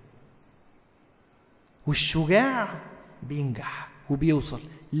جبان. والشجاع بينجح وبيوصل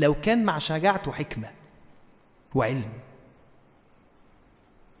لو كان مع شجاعته حكمة وعلم.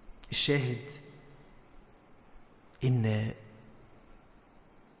 الشاهد إن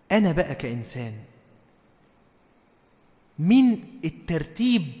أنا بقى كإنسان من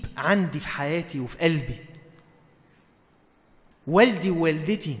الترتيب عندي في حياتي وفي قلبي والدي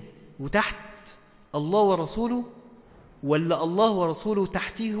ووالدتي وتحت الله ورسوله، ولا الله ورسوله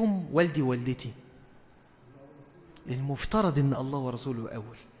تحتيهم والدي ووالدتي؟ المفترض إن الله ورسوله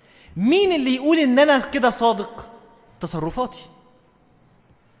أول. مين اللي يقول إن أنا كده صادق؟ تصرفاتي.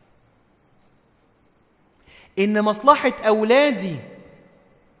 إن مصلحة أولادي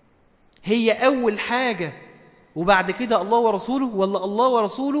هي أول حاجة وبعد كده الله ورسوله، ولا الله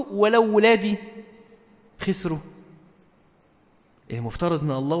ورسوله ولو ولادي خسروا؟ المفترض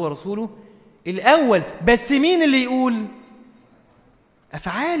من الله ورسوله الأول، بس مين اللي يقول؟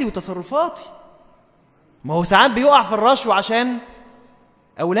 أفعالي وتصرفاتي. ما هو ساعات بيقع في الرشوة عشان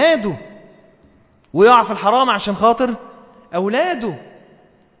أولاده، ويقع في الحرام عشان خاطر أولاده،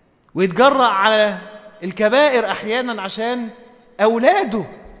 ويتجرأ على الكبائر أحيانا عشان أولاده.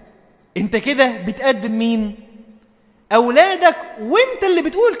 أنت كده بتقدم مين؟ أولادك. وأنت اللي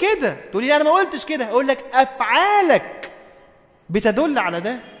بتقول كده، تقول لي أنا ما قلتش كده، أقول لك أفعالك بتدل على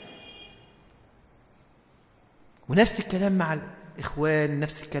ده. ونفس الكلام مع الإخوان،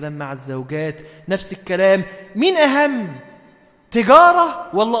 نفس الكلام مع الزوجات، نفس الكلام. مين أهم؟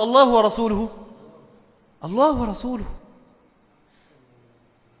 تجارة ولا الله ورسوله؟ الله ورسوله.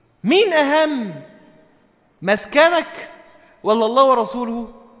 مين أهم؟ مسكنك ولا الله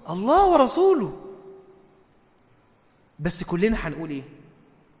ورسوله؟ الله ورسوله. بس كلنا هنقول إيه؟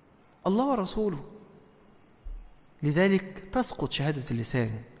 الله ورسوله. لذلك تسقط شهادة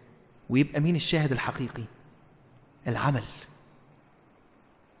اللسان، ويبقى مين الشاهد الحقيقي؟ العمل.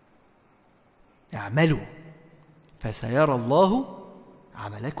 اعملوا فسيرى الله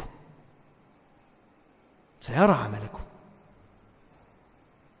عملكم، سيرى عملكم.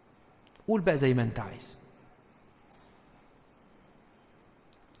 قول بقى زي ما انت عايز.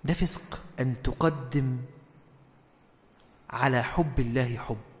 ده فسق أن تقدم على حب الله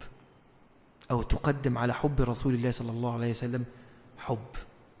حب، أو تقدم على حب رسول الله صلى الله عليه وسلم حب.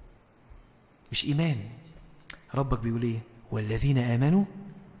 مش إيمان. ربك بيقول إيه؟ والذين آمنوا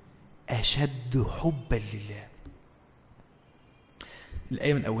أشد حبا لله.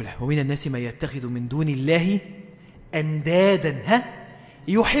 الآية من أولها: ومن الناس من يتخذ من دون الله أندادا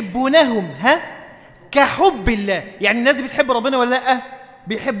يحبونهم كحب الله. يعني الناس دي بتحب ربنا ولا لأ؟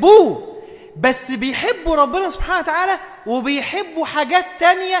 بيحبوه، بس بيحبوا ربنا سبحانه وتعالى وبيحبوا حاجات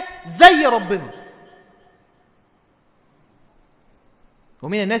تانية زي ربنا.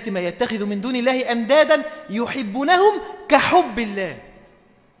 ومن الناس ما يتخذ من دون الله أندادا يحبونهم كحب الله.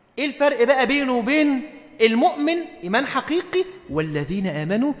 إيه الفرق بقى بينه وبين المؤمن إيمان حقيقي؟ والذين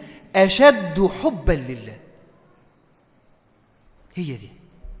آمنوا أشد حبا لله. هي دي.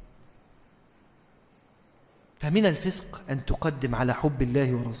 فمن الفسق أن تقدم على حب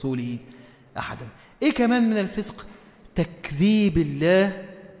الله ورسوله أحدا. إيه كمان من الفسق؟ تكذيب الله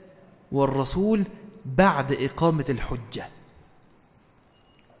والرسول بعد إقامة الحجة.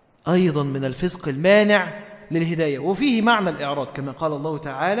 أيضا من الفسق المانع للهداية، وفيه معنى الإعراض كما قال الله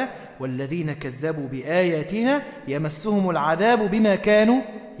تعالى: والذين كذبوا بآياتنا يمسهم العذاب بما كانوا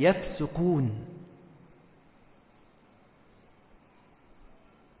يفسقون.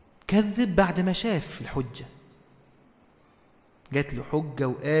 كذب بعد ما شاف الحجة، جات له حجة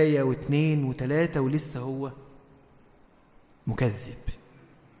وآية واثنين وثلاثة ولسه هو مكذب.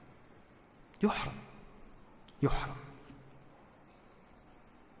 يحرم.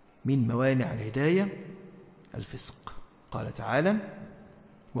 من موانع الهداية الفسق. قال تعالى: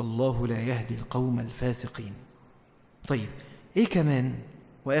 والله لا يهدي القوم الفاسقين. طيب ايه كمان؟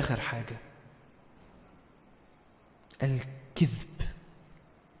 واخر حاجة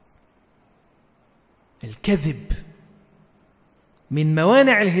الكذب. من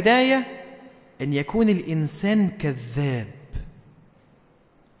موانع الهداية أن يكون الإنسان كذاب.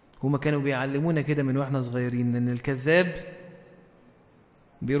 هما كانوا بيعلمونا كده من واحنا صغيرين أن الكذاب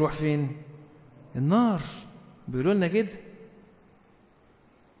بيروح فين؟ النار. بيقولوا لنا كده،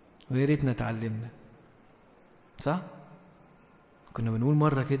 ويا ريتنا اتعلمنا. صح؟ كنا بنقول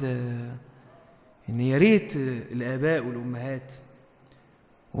مرة كده إن يا ريت الآباء والأمهات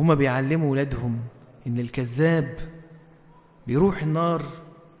وهما بيعلموا ولادهم إن الكذاب بيروح النار،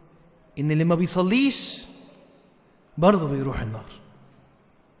 إن اللي ما بيصليش برضه بيروح النار،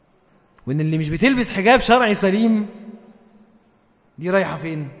 وإن اللي مش بتلبس حجاب شرعي سليم دي رايحة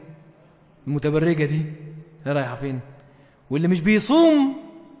فين؟ المتبرجة دي رايحة فين؟ واللي مش بيصوم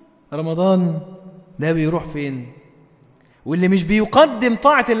رمضان ده بيروح فين؟ واللي مش بيقدم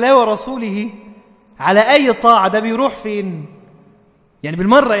طاعة الله ورسوله على أي طاعة ده بيروح فين؟ يعني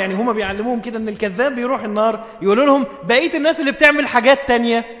بالمرة يعني هما بيعلموهم كده ان الكذاب بيروح النار، يقولوا لهم بقية الناس اللي بتعمل حاجات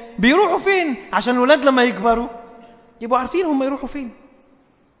تانية بيروحوا فين؟ عشان الولاد لما يكبروا يبقوا عارفين هم يروحوا فين.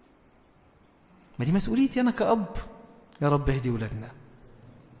 ما دي مسؤوليتي أنا كأب، يا رب اهدي ولادنا.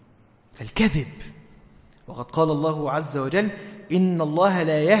 الكذب، وقد قال الله عز وجل: إن الله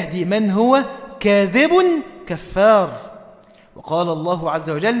لا يهدي من هو كاذب كفار. وقال الله عز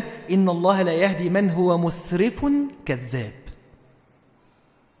وجل: إن الله لا يهدي من هو مسرف كذاب.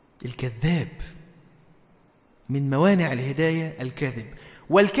 الكذاب من موانع الهداية الكذب.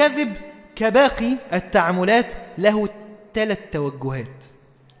 والكذب كباقي التعاملات له 3 توجهات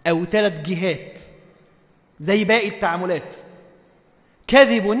أو 3 جهات زي باقي التعاملات: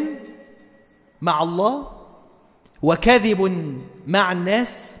 كذب مع الله، وكذب مع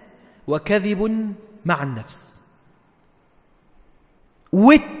الناس، وكذب مع النفس.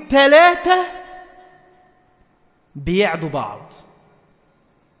 وال3 بيعدوا بعض،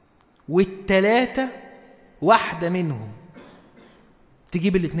 وال3 واحدة منهم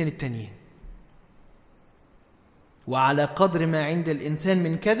تجيب ال2 التانيين. وعلى قدر ما عند الإنسان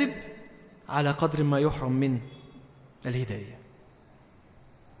من كذب على قدر ما يحرم من الهداية.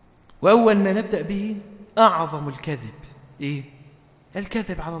 وأول ما نبدأ به أعظم الكذب إيه؟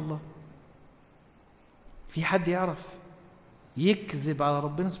 الكذب على الله. في حد يعرف يكذب على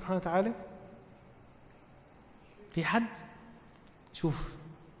ربنا سبحانه وتعالى؟ في حد؟ شوف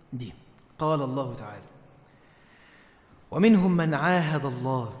دي، قال الله تعالى: ومنهم من عاهد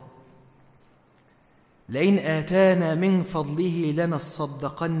الله لئن آتانا من فضله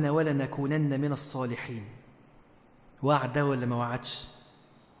لنصدقن ولنكونن من الصالحين. وعد ولا ما وعدش؟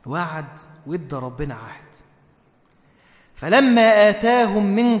 وعد، وادى ربنا عهد. فلما آتاهم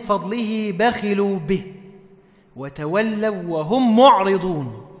من فضله بخلوا به وتولوا وهم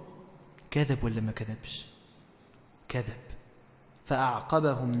معرضون. كذب ولا ما كذبش؟ كذب.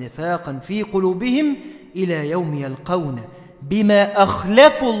 فأعقبهم نفاقا في قلوبهم إلى يوم يلقونه بما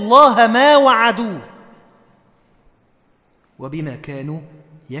أخلفوا الله ما وعدوه وبما كانوا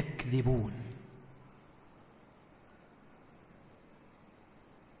يكذبون.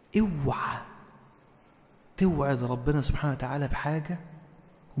 اوعى توعد ربنا سبحانه وتعالى بحاجة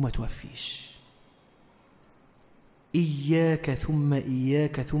وما توفيش. إياك ثم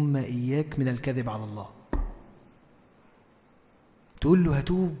إياك ثم إياك من الكذب على الله. تقول له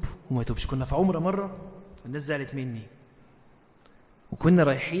هتوب وما توبش. كنا في عمرة مرة والناس زعلت مني، وكنا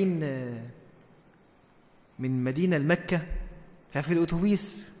رايحين من مدينة لمكة، ففي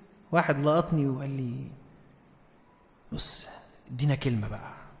الأتوبيس واحد لقطني وقال لي بص ادينا كلمة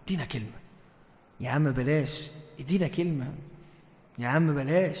بقى، ادينا كلمة يا عم بلاش، ادينا كلمة يا عم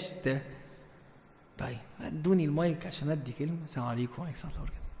بلاش ده. طيب ادوني المايك عشان ادي كلمة. السلام عليكم وعليكم السلام ورحمة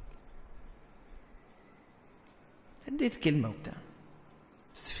الله. اديت كلمة وبتاع،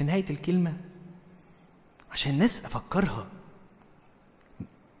 بس في نهاية الكلمة عشان الناس افكرها،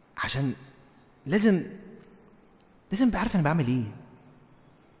 عشان لازم بعرف انا بعمل ايه.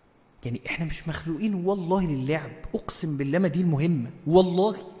 يعني احنا مش مخلوقين والله للعب، اقسم بالله ما دي المهمة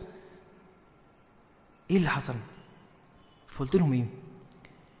والله. ايه اللي حصل؟ فقلت لهم ايه؟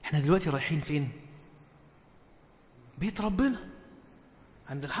 احنا دلوقتي رايحين فين؟ بيت ربنا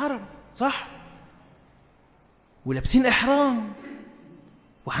عند الحرم، صح؟ ولابسين احرام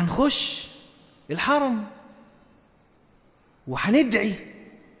وهنخش الحرم وهندعي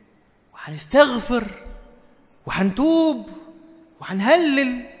وهنستغفر وهنتوب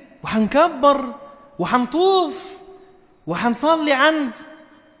وهنهلل وهنكبر وهنطوف وهنصلي عند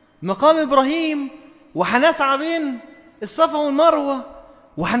مقام إبراهيم وهنسعى بين الصفا والمروة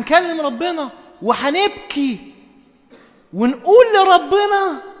وهنكلم ربنا وهنبكي ونقول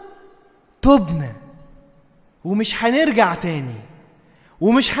لربنا تبنا ومش هنرجع تاني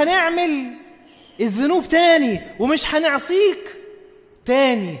ومش هنعمل الذنوب تاني ومش هنعصيك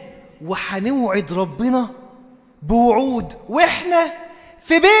تاني، وهنوعد ربنا بوعود واحنا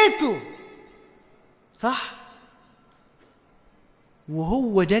في بيته، صح؟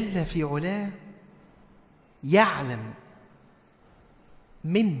 وهو جل في علاه يعلم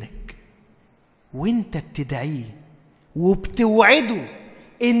منك وانت بتدعيه وبتوعده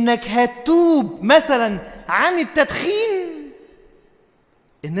انك هتتوب مثلا عن التدخين،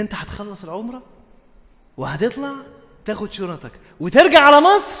 ان انت هتخلص العمرة وهتطلع تاخد شنطك وترجع على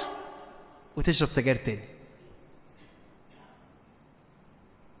مصر وتشرب سجاير تاني.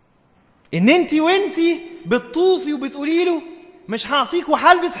 ان انتي بتطوفي وبتقولي له مش هعصيك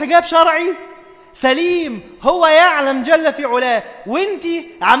وهلبس حجاب شرعي سليم، هو يعلم جل في علاه،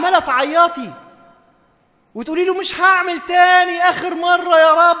 وانتي عماله تعيطي وتقولي له مش هعمل تاني، اخر مره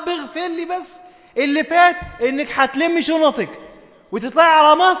يا رب اغفر لي بس اللي فات، انك هتلمي شنطك وتطلعي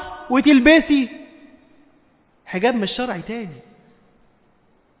على مصر وتلبسي حجاب مش شرعي تاني،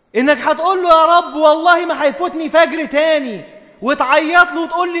 انك هتقول له يا رب والله ما هيفوتني فجر تاني، وتعيط له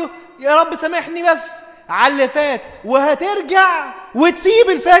وتقول له يا رب سامحني بس على اللي فات، وهترجع وتسيب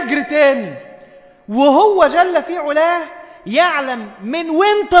الفجر تاني، وهو جل في علاه يعلم من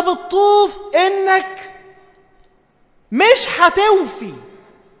وانت بتطوف انك مش هتوفي.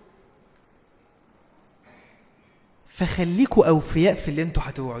 فخليكوا اوفياء في اللي انتوا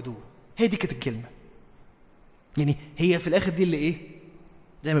هتوعدوه. هي دي كانت الكلمه، يعني هي في الاخر دي اللي ايه،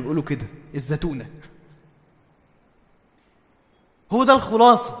 زي ما بيقولوا كده الزتونه، هو ده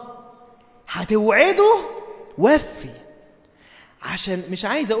الخلاصه. هتوعده وفي، عشان مش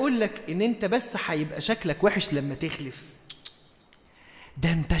عايز اقول لك ان انت بس هيبقى شكلك وحش لما تخلف،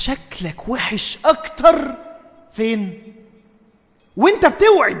 ده انت شكلك وحش اكتر فين وانت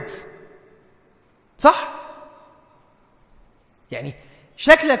بتوعد، صح؟ يعني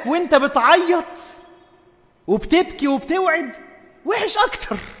شكلك وانت بتعيط وبتبكي وبتوعد وحش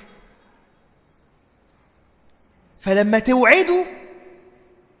اكتر، فلما توعده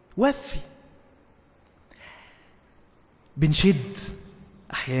وفي. بنشد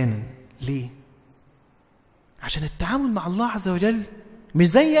احيانا ليه؟ عشان التعامل مع الله عز وجل مش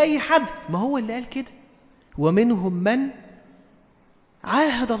زي اي حد، ما هو اللي قال كده ومنهم من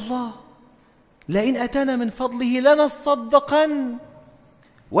عاهد الله لئن اتانا من فضله لنصدقن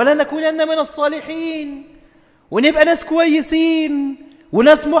ولنكونن من الصالحين، ونبقى ناس كويسين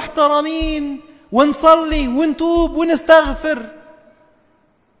وناس محترمين ونصلي ونتوب ونستغفر.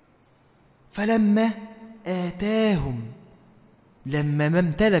 فلما آتاهم، لما ما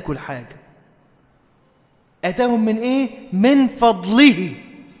امتلكوا الحاجة، آتاهم من إيه؟ من فضله،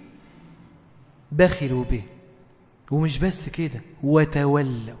 بخلوا به. ومش بس كده،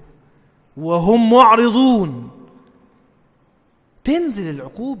 وتولوا وهم معرضون. تنزل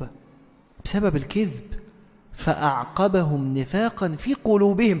العقوبة بسبب الكذب، فأعقبهم نفاقا في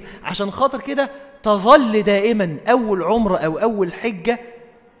قلوبهم. عشان خاطر كده تظل دائما أول عمرة أو أول حجة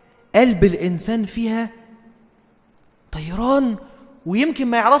قلب الإنسان فيها طيران، ويمكن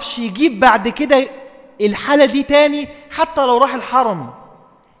ما يعرفش يجيب بعد كده الحالة دي تاني حتى لو راح الحرم،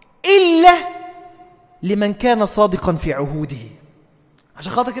 إلا لمن كان صادقا في عهوده.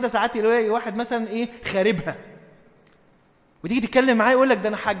 عشان خاطر كده ساعات يلاقي واحد مثلا إيه خاربها وتيجي تتكلم معاه يقول لك ده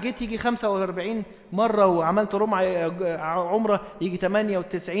انا حجيت يجي 45 مره وعملت عمره يجي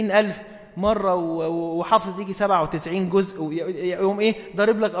 98,000 مره وحافظ يجي 97 جزء، يقوم ايه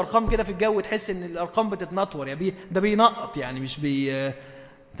ضارب لك ارقام كده في الجو وتحس ان الارقام بتتنطور، يا ده بينقط يعني مش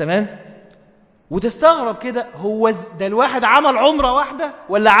تمام. وتستغرب كده، هو ده الواحد عمل عمره واحده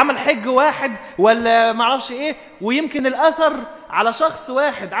ولا عمل حج واحد ولا معرفش ايه، ويمكن الاثر على شخص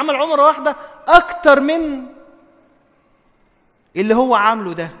واحد عمل عمره واحده اكتر من اللي هو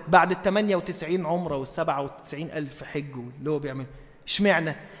عامله ده بعد ال 98 عمره وال 97,000 حج اللي هو بيعمله.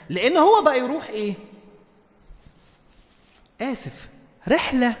 اشمعنى؟ لان هو بقى يروح ايه؟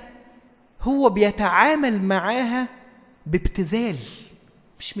 رحله هو بيتعامل معاها بابتذال،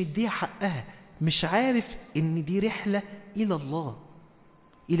 مش مديها حقها، مش عارف ان دي رحله الى الله،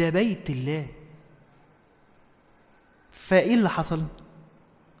 الى بيت الله. فايه اللي حصل؟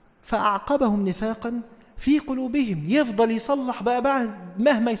 فاعقبهم نفاقا في قلوبهم، يفضل يصلح بقى بعد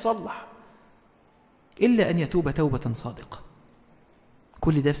مهما يصلح إلا أن يتوب توبة صادقة.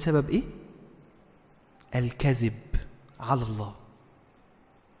 كل ده بسبب إيه؟ الكذب على الله.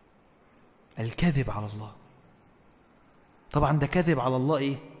 الكذب على الله. طبعا ده كذب على الله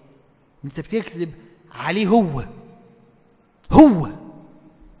إيه؟ أنت بتكذب عليه هو.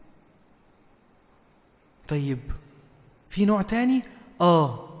 طيب في نوع تاني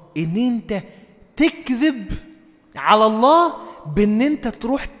إن أنت تكذب على الله بان انت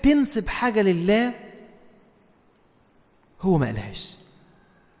تروح تنسب حاجه لله هو ما قالهاش.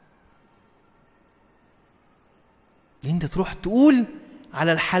 انت تروح تقول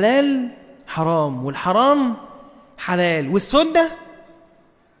على الحلال حرام والحرام حلال والسنه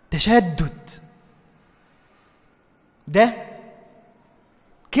تشدد، ده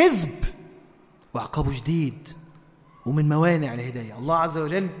كذب وعقابه شديد ومن موانع الهداية. الله عز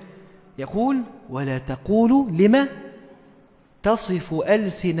وجل يقول: ولا تقولوا لما تصف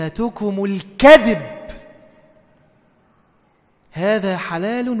ألسنتكم الكذب هذا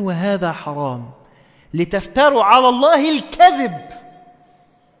حلال وهذا حرام لتفتروا على الله الكذب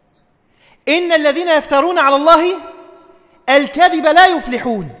إن الذين يفترون على الله الكذب لا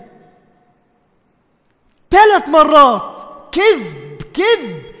يفلحون. 3 مرات كذب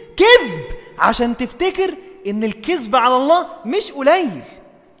كذب كذب عشان تفتكر إن الكذب على الله مش قليل.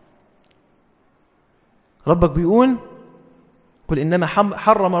 ربك بيقول: قل إنما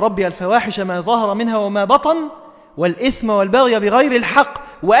حرم ربي الفواحش ما ظهر منها وما بطن والإثم والبغي بغير الحق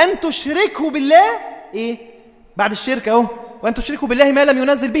وأن تشركوا بالله. إيه بعد الشرك أهو؟ وأن تشركوا بالله ما لم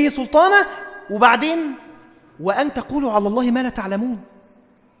ينزل به سلطانا، وبعدين وأن تقولوا على الله ما لا تعلمون.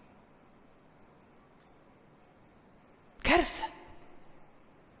 كارثة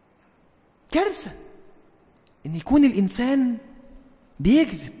كارثة إن يكون الإنسان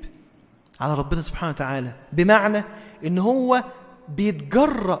بيكذب على ربنا سبحانه وتعالى، بمعنى إن هو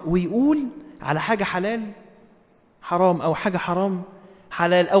بيتجرأ ويقول على حاجة حلال حرام، أو حاجة حرام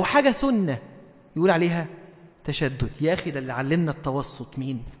حلال، أو حاجة سنة يقول عليها تشدد. يا أخي ده اللي علمنا التوسط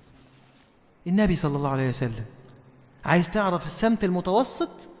مين؟ النبي صلى الله عليه وسلم. عايز تعرف السمت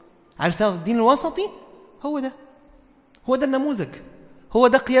المتوسط؟ عايز تعرف الدين الوسطي؟ هو ده النموذج، هو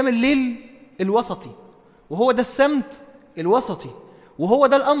ده قيام الليل الوسطي، وهو ده السمت الوسطي، وهو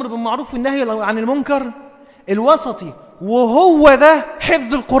ده الأمر بالمعروف والنهي عن المنكر الوسطي، وهو ده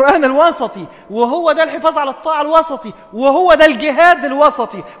حفظ القرآن الوسطي، وهو ده الحفاظ على الطاعة الوسطي، وهو ده الجهاد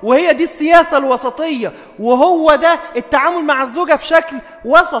الوسطي، وهي دي السياسة الوسطية، وهو ده التعامل مع الزوجة بشكل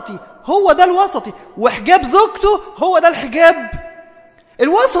وسطي، هو ده الوسطي، وحجاب زوجته هو ده الحجاب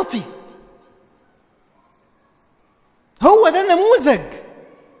الوسطي، هو ده النموذج.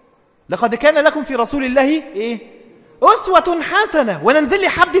 لقد كان لكم في رسول الله إيه؟ أسوة حسنة. وانا نزل لي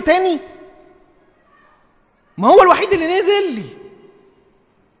حد تاني؟ ما هو الوحيد اللي نزل لي.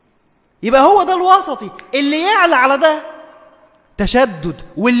 يبقى هو ده الوسطي، اللي يعلى على ده تشدد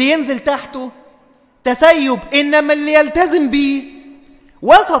واللي ينزل تحته تسيب، انما اللي يلتزم بيه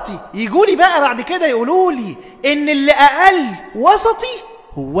وسطي. يجولي بقى بعد كده يقولوا لي ان اللي اقل وسطي.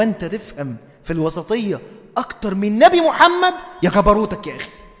 هو انت تفهم في الوسطية اكتر من نبي محمد؟ يا جبروتك يا اخي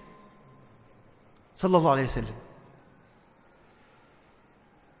صلى الله عليه وسلم.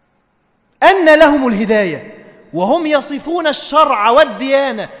 أن لهم الهداية وهم يصفون الشرع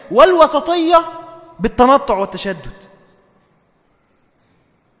والديانة والوسطية بالتنطع والتشدد.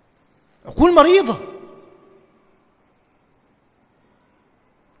 عقول مريضة،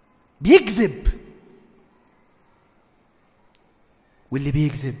 بيكذب، واللي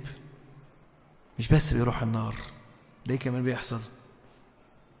بيكذب مش بس بيروح النار، ده كمان بيحصل.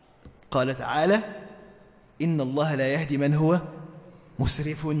 قال تعالى: إن الله لا يهدي من هو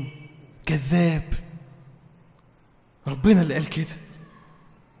مسرف كذاب. ربنا اللي قال كده.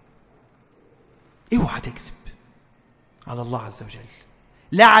 اوعى تكذب على الله عز وجل،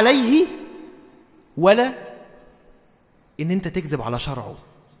 لا عليه ولا ان انت تكذب على شرعه.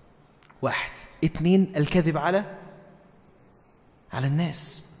 1. 2. الكذب على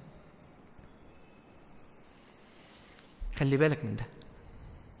الناس. خلي بالك من ده.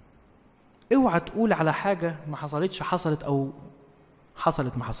 اوعى تقول على حاجة ما حصلتش حصلت، او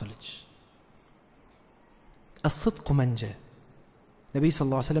حصلت ما حصلتش. الصدق منجى. النبي صلى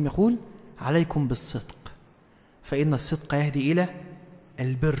الله عليه وسلم يقول: عليكم بالصدق فإن الصدق يهدي إلى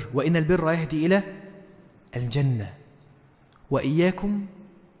البر، وإن البر يهدي إلى الجنة، وإياكم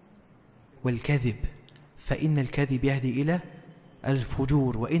والكذب فإن الكذب يهدي إلى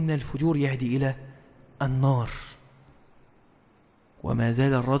الفجور، وإن الفجور يهدي إلى النار. وما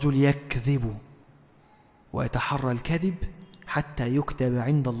زال الرجل يكذب ويتحرى الكذب حتى يكتب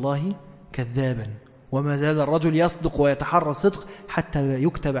عند الله كذابا، وما زال الرجل يصدق ويتحرى الصدق حتى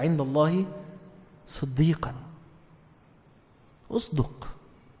يكتب عند الله صديقا. اصدق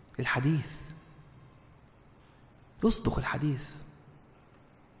الحديث، اصدق الحديث.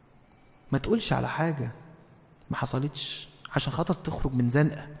 ما تقولش على حاجة ما حصلتش عشان خاطر تخرج من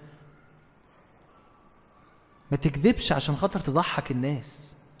زنقة. ما تكذبش عشان خاطر تضحك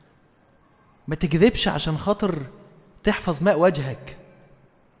الناس. ما تكذبش عشان خاطر تحفظ ماء وجهك.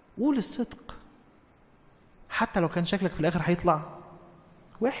 قول الصدق حتى لو كان شكلك في الآخر هيطلع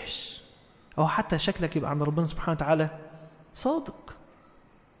وحش، أو حتى شكلك يبقى عند ربنا سبحانه وتعالى صادق.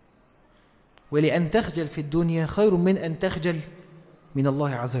 ولأن تخجل في الدنيا خير من أن تخجل من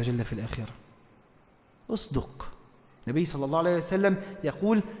الله عز وجل في الآخرة. اصدق. النبي صلى الله عليه وسلم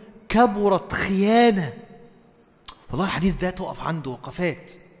يقول: كبرت خيانة. والله الحديث ده تقف عنده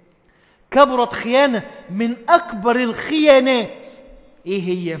وقفات. كبرت خيانة، من أكبر الخيانات. إيه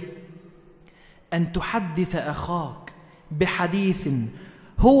هي؟ أن تحدث أخاك بحديث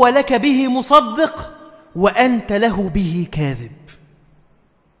هو لك به مصدق وأنت له به كاذب.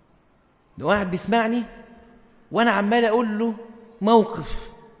 لو واحد بيسمعني وأنا عمال أقول له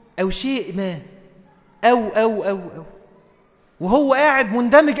موقف أو شيء ما أو وهو قاعد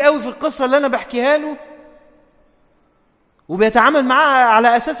مندمج قوي في القصة اللي أنا بحكيها له وبيتعامل معاها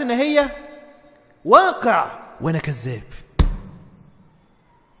على أساس إن هي واقع وأنا كذاب.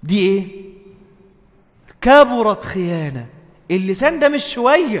 دي إيه؟ كبرت خيانة. اللسان ده مش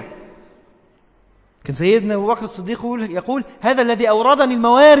شوية. كان سيدنا أبو بكر الصديق يقول: هذا الذي أوردني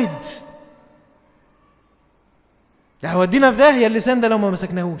الموارد. لا ودينا في داهية اللسان ده لو ما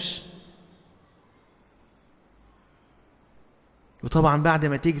مسكناهوش. وطبعا بعد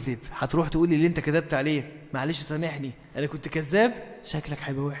ما تكذب هتروح تقول لي اللي انت كذبت عليه: معلش سامحني انا كنت كذاب. شكلك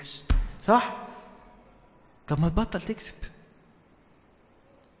هيبقى وحش، صح؟ طب ما تبطل تكذب.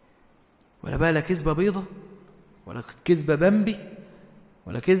 ولا بقى لا كذبة بيضة ولا كذبة بمبي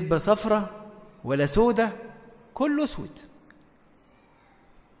ولا كذبة صفرة ولا سودة، كله اسود.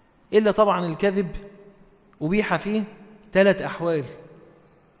 إلا طبعا الكذب أبيح فيه 3 أحوال.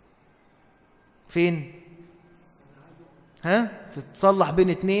 فين؟ تصلح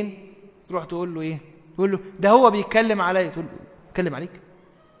بين 2، تروح تقول له إيه؟ تقول له ده هو بيتكلم عليا. تقول له بيتكلم عليك؟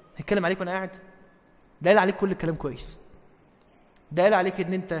 هيتكلم عليك وأنا قاعد؟ ده قال عليك كل الكلام كويس. ده قال عليك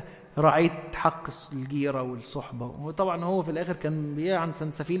إن أنت راعيت حق الجيرة والصحبة. وطبعا هو في الآخر كان بيقع عن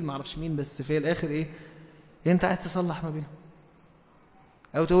سنسفيل معرفش مين، بس في الآخر إيه؟ أنت عايز تصلح ما بينهم.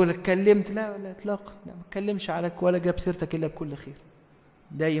 أو تقول اتكلمت، لا ولا إطلاقا، لا ما اتكلمش عليك ولا جاب سيرتك إلا بكل خير.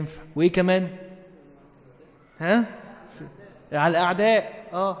 ده ينفع. وإيه كمان؟ على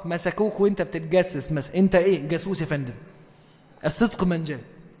الأعداء. مسكوك وأنت بتتجسس أنت إيه؟ جاسوس يا فندم. الصدق منجاه.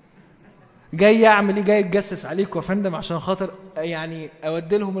 جاي يعمل إيه؟ جاي يتجسس عليكم يا فندم عشان خاطر يعني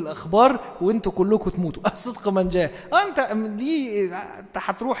أودي لهم الأخبار وأنتوا كلكم تموتوا. الصدق منجاه. أنت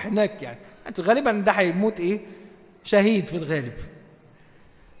هتروح هناك يعني. غالبا ده هيموت إيه؟ شهيد في الغالب،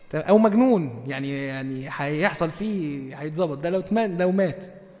 أو مجنون يعني هيحصل فيه، هيتظبط ده لو مات.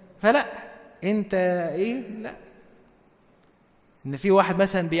 فلا أنت إيه؟ لا. إن في واحد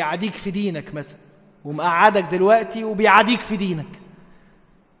مثلا بيعاديك في دينك مثلا، ومقعدك دلوقتي وبيعاديك في دينك،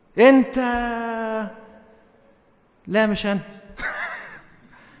 أنت لا مش أنا.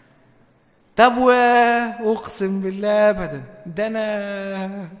 طب وأقسم بالله أبدا، ده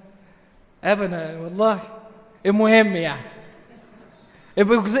أنا أبدا والله. المهم يعني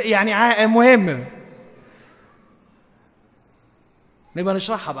مهم نبقى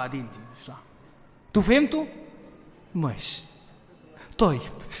نشرحها بعدين. دي نشرحها. انتوا فهمتوا؟ ماشي. طيب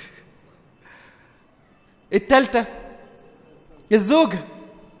التالتة الزوجة.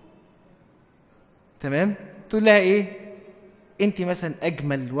 تمام؟ تقول لها ايه؟ انت مثلا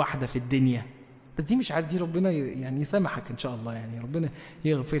اجمل واحدة في الدنيا، بس دي مش عارف، دي ربنا يعني يسامحك ان شاء الله، يعني ربنا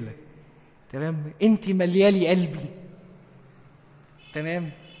يغفر لك. تمام، انت مليالي قلبي.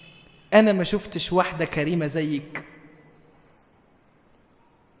 تمام، انا ما شفتش واحده كريمه زيك.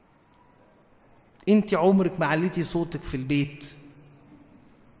 انت عمرك ما عليتي صوتك في البيت.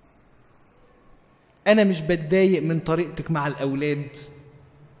 انا مش بتضايق من طريقتك مع الاولاد.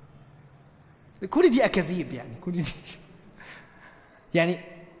 كل دي اكاذيب، يعني كل دي يعني.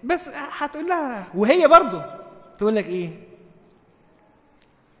 بس هتقول لها، وهي برضه تقول لك ايه؟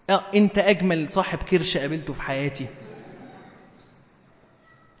 انت اجمل صاحب كرش قابلته في حياتي.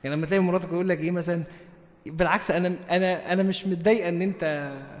 يعني لما تلاقي مراتك يقول لك ايه مثلا، بالعكس انا مش متضايقه ان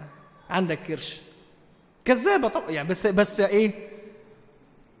انت عندك كرش. كذابه طبعا يعني، بس ايه،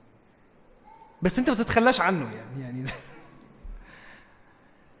 بس انت ما تتخلاش عنه يعني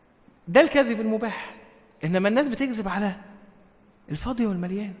ده الكذب المباح. انما الناس بتكذب على الفاضي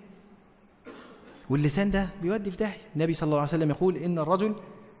والمليان، واللسان ده بيودي في داهيه. النبي صلى الله عليه وسلم يقول ان الرجل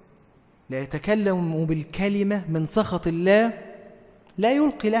لا يتكلم بالكلمه من سخط الله لا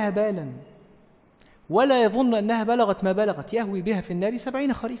يلقي لها بالا ولا يظن انها بلغت ما بلغت يهوي بها في النار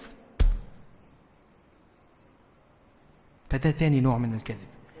 70 خريفا. فده تاني نوع من الكذب.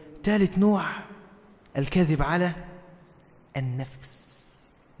 ثالث نوع الكذب على النفس.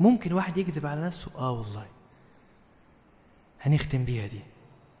 ممكن واحد يكذب على نفسه، والله هنختم بيها دي.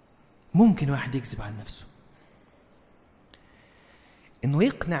 ممكن واحد يكذب على نفسه انه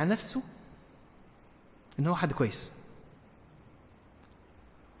يقنع نفسه انه هو حد كويس،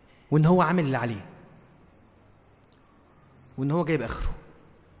 وان هو عامل اللي عليه، وان هو جايب اخره،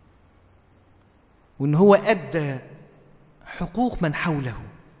 وان هو ادى حقوق من حوله،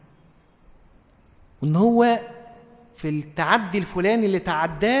 وان هو في التعدي الفلاني اللي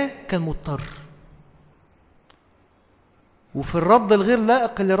تعداه كان مضطر، وفي الرد الغير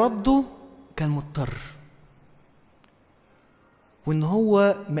لائق اللي رده كان مضطر، وان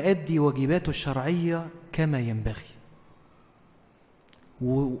هو مؤدي واجباته الشرعيه كما ينبغي،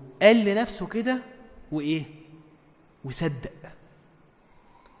 وقال لنفسه كده وايه وصدق.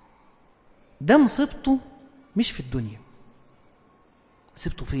 ده مصيبته مش في الدنيا،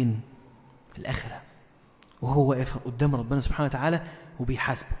 مصيبته فين؟ في الاخره، وهو واقف قدام ربنا سبحانه وتعالى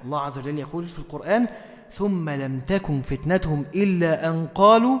وبيحاسبه. الله عز وجل يقول في القرآن: ثم لم تكن فتنتهم إلا أن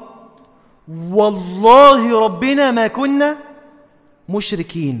قالوا والله ربنا ما كنا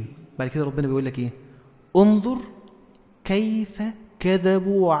مشركين. بعد كده ربنا بيقول لك إيه؟ انظر كيف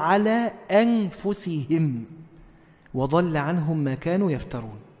كذبوا على أنفسهم وضل عنهم ما كانوا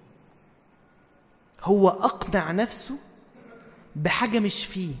يفترون. هو أقنع نفسه بحاجة مش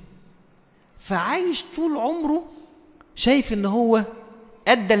فيه، فعايش طول عمره شايف ان هو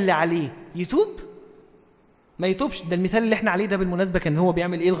ادى اللي عليه. يتوب؟ ما يتوبش. ده المثال اللي احنا عليه ده بالمناسبه كان هو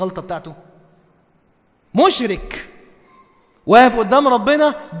بيعمل ايه الغلطه بتاعته؟ مشرك واقف قدام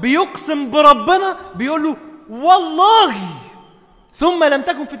ربنا بيقسم بربنا بيقول له والله ثم لم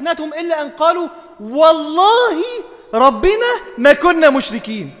تكن فتنتهم الا ان قالوا والله ربنا ما كنا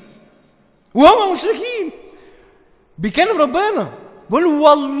مشركين. وهم مشركين بيكلم ربنا بيقول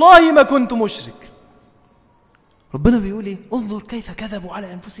والله ما كنت مشرك. ربنا بيقول ايه؟ انظر كيف كذبوا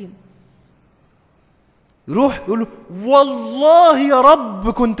على انفسهم. يروح يقول له والله يا رب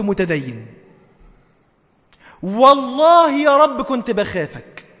كنت متدين، والله يا رب كنت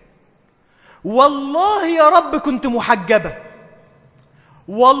بخافك، والله يا رب كنت محجبة،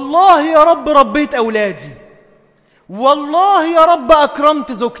 والله يا رب ربيت أولادي، والله يا رب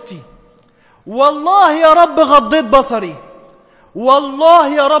أكرمت زوجتي، والله يا رب غضيت بصري،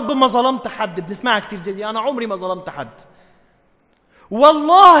 والله يا رب ما ظلمت حد. بنسمعها كتير دي، أنا عمري ما ظلمت حد.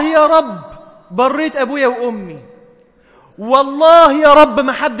 والله يا رب بريت أبويا وأمي، والله يا رب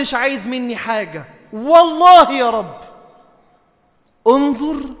ما حدش عايز مني حاجة، والله يا رب.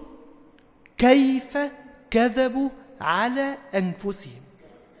 انظر كيف كذبوا على أنفسهم.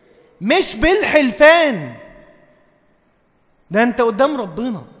 مش بالحلفان، ده أنت قدام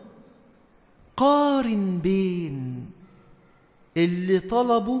ربنا. قارن بين اللي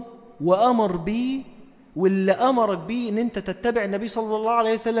طلبه وأمر بيه واللي أمرك بيه إن أنت تتبع النبي صلى الله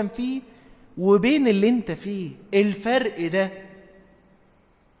عليه وسلم فيه، وبين اللي أنت فيه. الفرق ده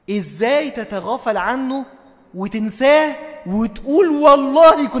إزاي تتغافل عنه وتنساه وتقول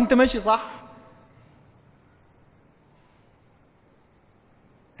والله كنت ماشي صح؟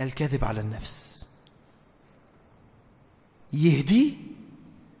 الكذب على النفس يهديه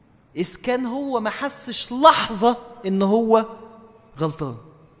إذ كان هو ما حسش لحظة إن هو غلطان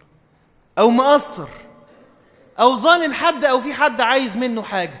أو مقصر أو ظالم حد أو في حد عايز منه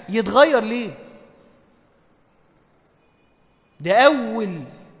حاجة. يتغير ليه؟ ده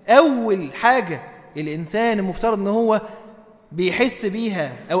أول حاجة الإنسان المفترض أنه هو بيحس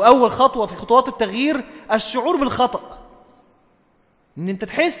بيها، أو أول خطوة في خطوات التغيير الشعور بالخطأ، أن أنت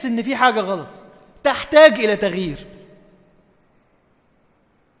تحس أن في حاجة غلط تحتاج إلى تغيير.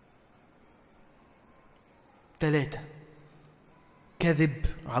 3 كذب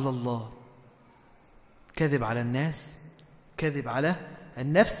على الله، كذب على الناس، كذب على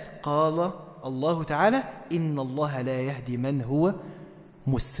النفس. قال الله تعالى إن الله لا يهدي من هو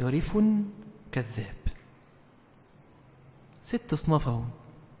مسرف كذاب. 6 أصناف اهو،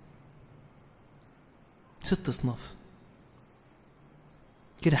 6 أصناف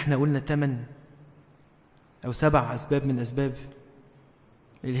كده. احنا قلنا 8 أو 7 أسباب من أسباب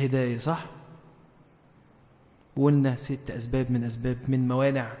الهداية، صح؟ وقلنا 6 أسباب من أسباب من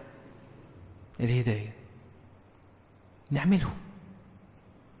موانع الهداية. نعملهم،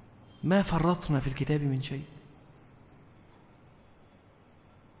 ما فرطنا في الكتاب من شيء.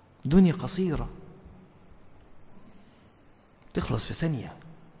 دنيا قصيرة تخلص في ثانية،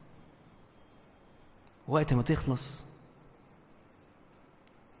 وقت ما تخلص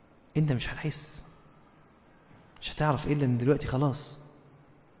انت مش هتحس، مش هتعرف الا ان دلوقتي خلاص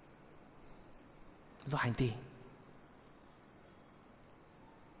الموضوع هينتهي.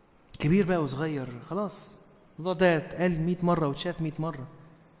 كبير بقى وصغير خلاص الموضوع ده اتقال 100 مرة وتشاف 100 مرة.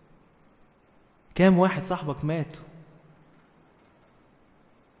 كام واحد صاحبك مات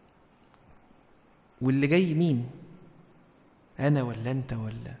واللي جاي مين؟ أنا ولا أنت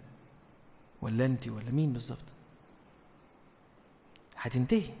ولا أنت ولا مين بالظبط؟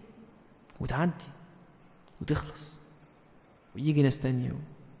 هتنتهي وتعدي وتخلص ويجي ناس تانية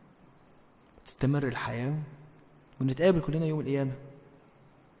وتستمر الحياة ونتقابل كلنا يوم القيامة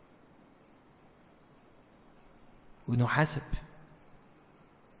ونحاسب.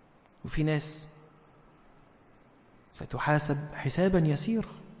 وفي ناس ستحاسب حسابا يسيرا،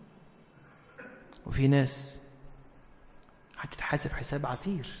 وفي ناس هتتحاسب حساب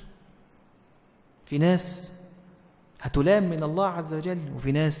عسير، في ناس هتلام من الله عز وجل،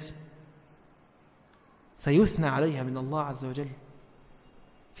 وفي ناس سيثنى عليها من الله عز وجل،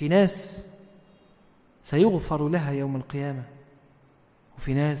 في ناس سيغفر لها يوم القيامة،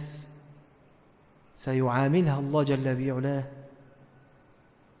 وفي ناس سيعاملها الله جل وعلا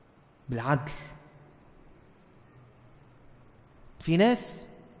بالعدل، في ناس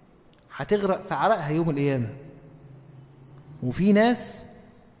هتغرق في عرقها يوم القيامة، وفي ناس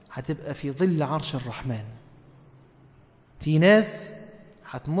هتبقى في ظل عرش الرحمن، في ناس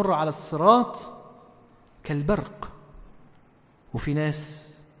هتمر على الصراط كالبرق، وفي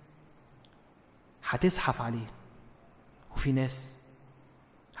ناس هتزحف عليه، وفي ناس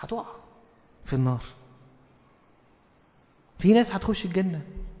هتقع في النار، في ناس هتخش الجنة،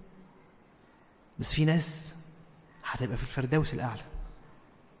 بس في ناس هتبقى في الفردوس الأعلى،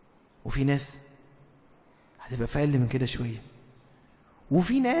 وفي ناس هتبقى في أقل من كده شوية،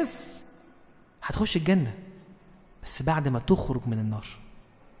 وفي ناس هتخش الجنة بس بعد ما تخرج من النار.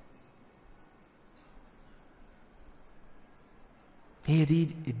 هي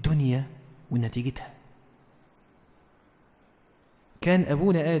دي الدنيا ونتيجتها. كان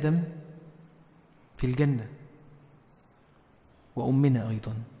أبونا آدم في الجنة وأمنا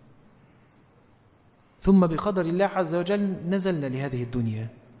أيضا، ثم بقدر الله عز وجل نزلنا لهذه الدنيا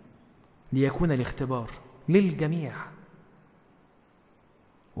ليكون الاختبار للجميع.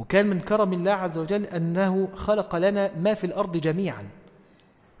 وكان من كرم الله عز وجل أنه خلق لنا ما في الأرض جميعا،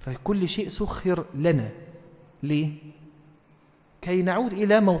 فكل شيء سخر لنا. ليه؟ كي نعود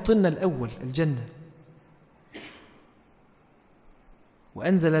إلى موطننا الأول الجنة.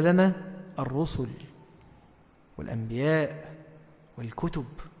 وأنزل لنا الرسل والأنبياء والكتب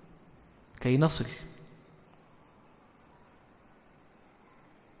كي نصل.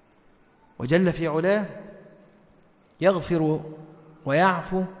 وجل في علاه يغفر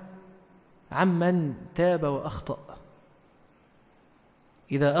ويعفو عمن تاب وأخطأ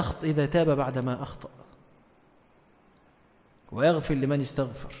إذا تاب بعدما أخطأ، ويغفر لمن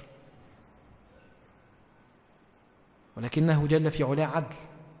استغفر. ولكنه جل في علاه عدل،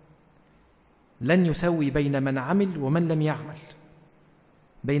 لن يسوي بين من عمل ومن لم يعمل،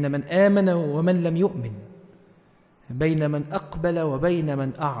 بين من آمن ومن لم يؤمن، بين من أقبل وبين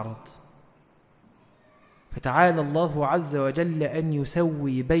من أعرض. فتعالى الله عز وجل أن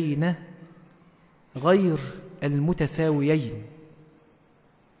يسوي بين غير المتساويين.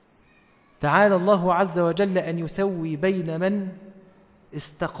 تعالى الله عز وجل أن يسوي بين من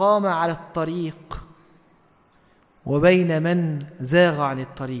استقام على الطريق وبين من زاغ عن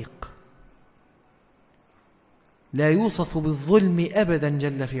الطريق. لا يوصف بالظلم أبدا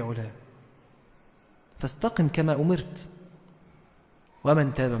جل في علاه. فاستقم كما أمرت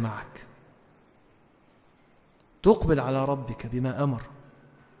ومن تاب معك. تقبل على ربك بما أمر،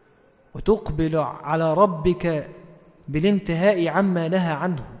 وتقبل على ربك بالانتهاء عما نهى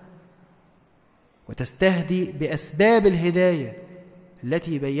عنه، وتستهدي بأسباب الهداية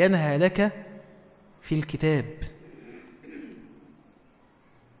التي بينها لك في الكتاب،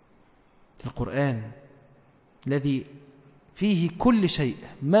 في القرآن الذي فيه كل شيء،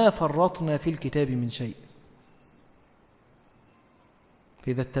 ما فرطنا في الكتاب من شيء.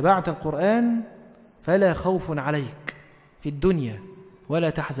 فإذا اتبعت القرآن فلا خوف عليك في الدنيا ولا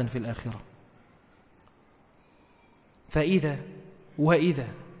تحزن في الآخرة. وإذا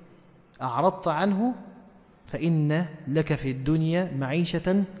أعرضت عنه فإن لك في الدنيا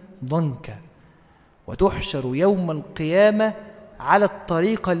معيشة ضنكا، وتحشر يوم القيامة على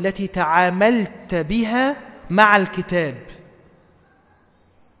الطريقة التي تعاملت بها مع الكتاب.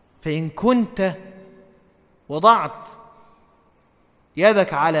 فإن كنت وضعت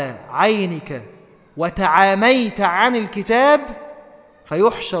يدك على عينك وتعاميت عن الكتاب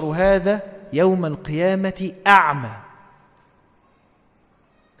فيحشر هذا يوم القيامة أعمى.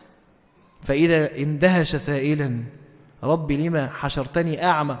 فإذا اندهش سائلا رب لما حشرتني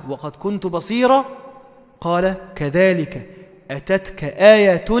أعمى وقد كنت بصيرا، قال كذلك أتتك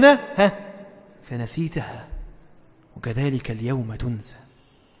آياتنا فنسيتها وكذلك اليوم تنسى.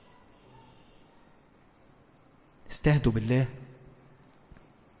 استهدوا بالله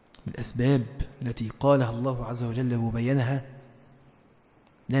بالأسباب التي قالها الله عز وجل وبينها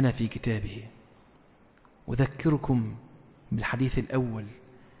لنا في كتابه. أذكركم بالحديث الأول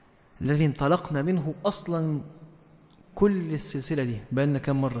الذي انطلقنا منه أصلا كل السلسلة دي. بقالنا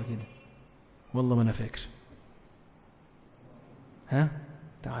كم مرة كده؟ والله ما أنا فاكر،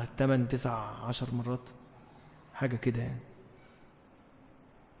 8 9 10 مرات حاجة كده يعني.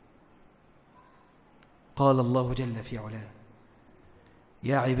 قال الله جل في علاه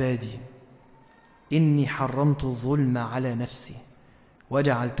يا عبادي إني حرمت الظلم على نفسي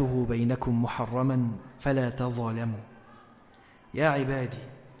وجعلته بينكم محرما فلا تظالموا. يا عبادي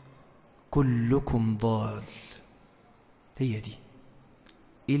كلكم ضال، هي دي،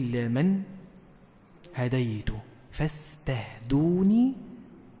 إلا من هديت فاستهدوني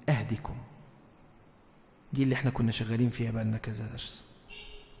أهدكم. دي اللي احنا كنا شغالين فيها بقالنا كذا درس.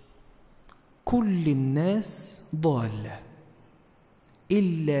 كل الناس ضالة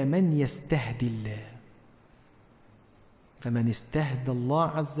إلا من يستهدي الله. فمن استهدى الله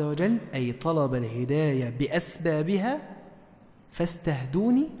عز وجل أي طلب الهداية بأسبابها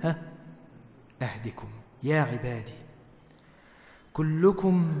فاستهدوني أهدكم. يا عبادي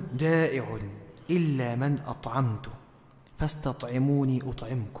كلكم جائع إلا من أطعمت فاستطعموني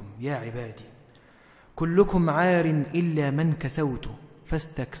أطعمكم. يا عبادي كلكم عار إلا من كسوت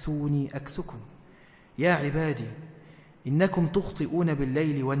فاستكسوني أكسكم. يا عبادي إنكم تخطئون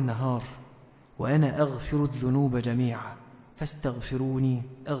بالليل والنهار وأنا أغفر الذنوب جميعا فاستغفروني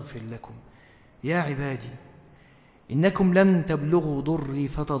أغفر لكم. يا عبادي إنكم لن تبلغوا ضري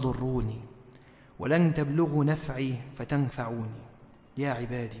فتضروني ولن تبلغوا نفعي فتنفعوني. يا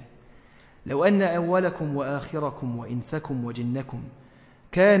عبادي لو أن أولكم وآخركم وإنسكم وجنكم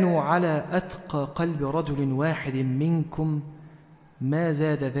كانوا على أتقى قلب رجل واحد منكم ما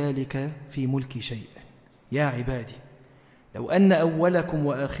زاد ذلك في ملكي شيئا. يا عبادي لو أن أولكم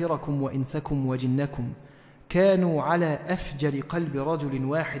وآخركم وإنسكم وجنكم كانوا على أفجر قلب رجل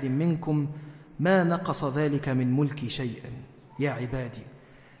واحد منكم ما نقص ذلك من ملكي شيئا. يا عبادي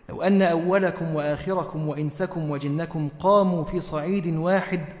لو أن أولكم وآخركم وإنسكم وجنكم قاموا في صعيد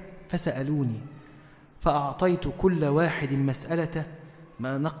واحد فسألوني فأعطيت كل واحد مسألته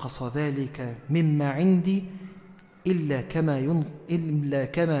ما نقص ذلك مما عندي إلا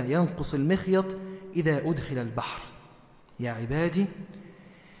كما ينقص المخيط إذا أدخل البحر. يا عبادي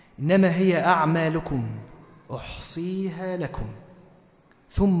إنما هي أعمالكم أحصيها لكم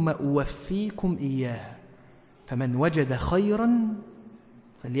ثم أوفيكم إياها، فمن وجد خيرا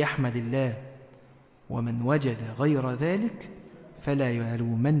فليحمد الله ومن وجد غير ذلك فلا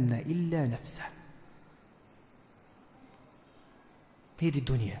يلومن إلا نفسه. هي دي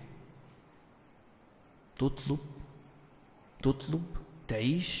الدنيا، تطلب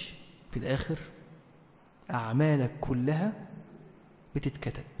تعيش، في الآخر أعمالك كلها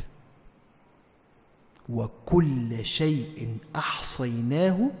بتتكتب. وكل شيء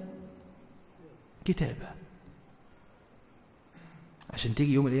أحصيناه كتابة. عشان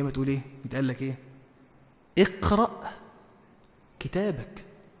تيجي يوم القيامة تقول إيه؟ يتقال لك إيه؟ اقرأ كتابك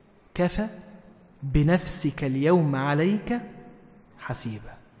كفى بنفسك اليوم عليك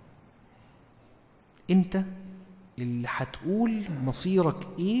حسيبا. أنت اللي هتقول مصيرك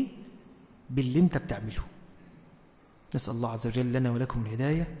إيه باللي أنت بتعمله. نسأل الله عز وجل لنا ولكم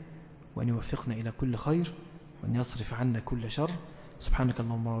الهداية وأن يوفقنا إلى كل خير. وأن يصرف عنا كل شر. سبحانك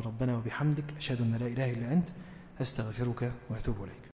اللهم ربنا وبحمدك، أشهد أن لا إله إلا أنت، أستغفرك وأتوب إليك.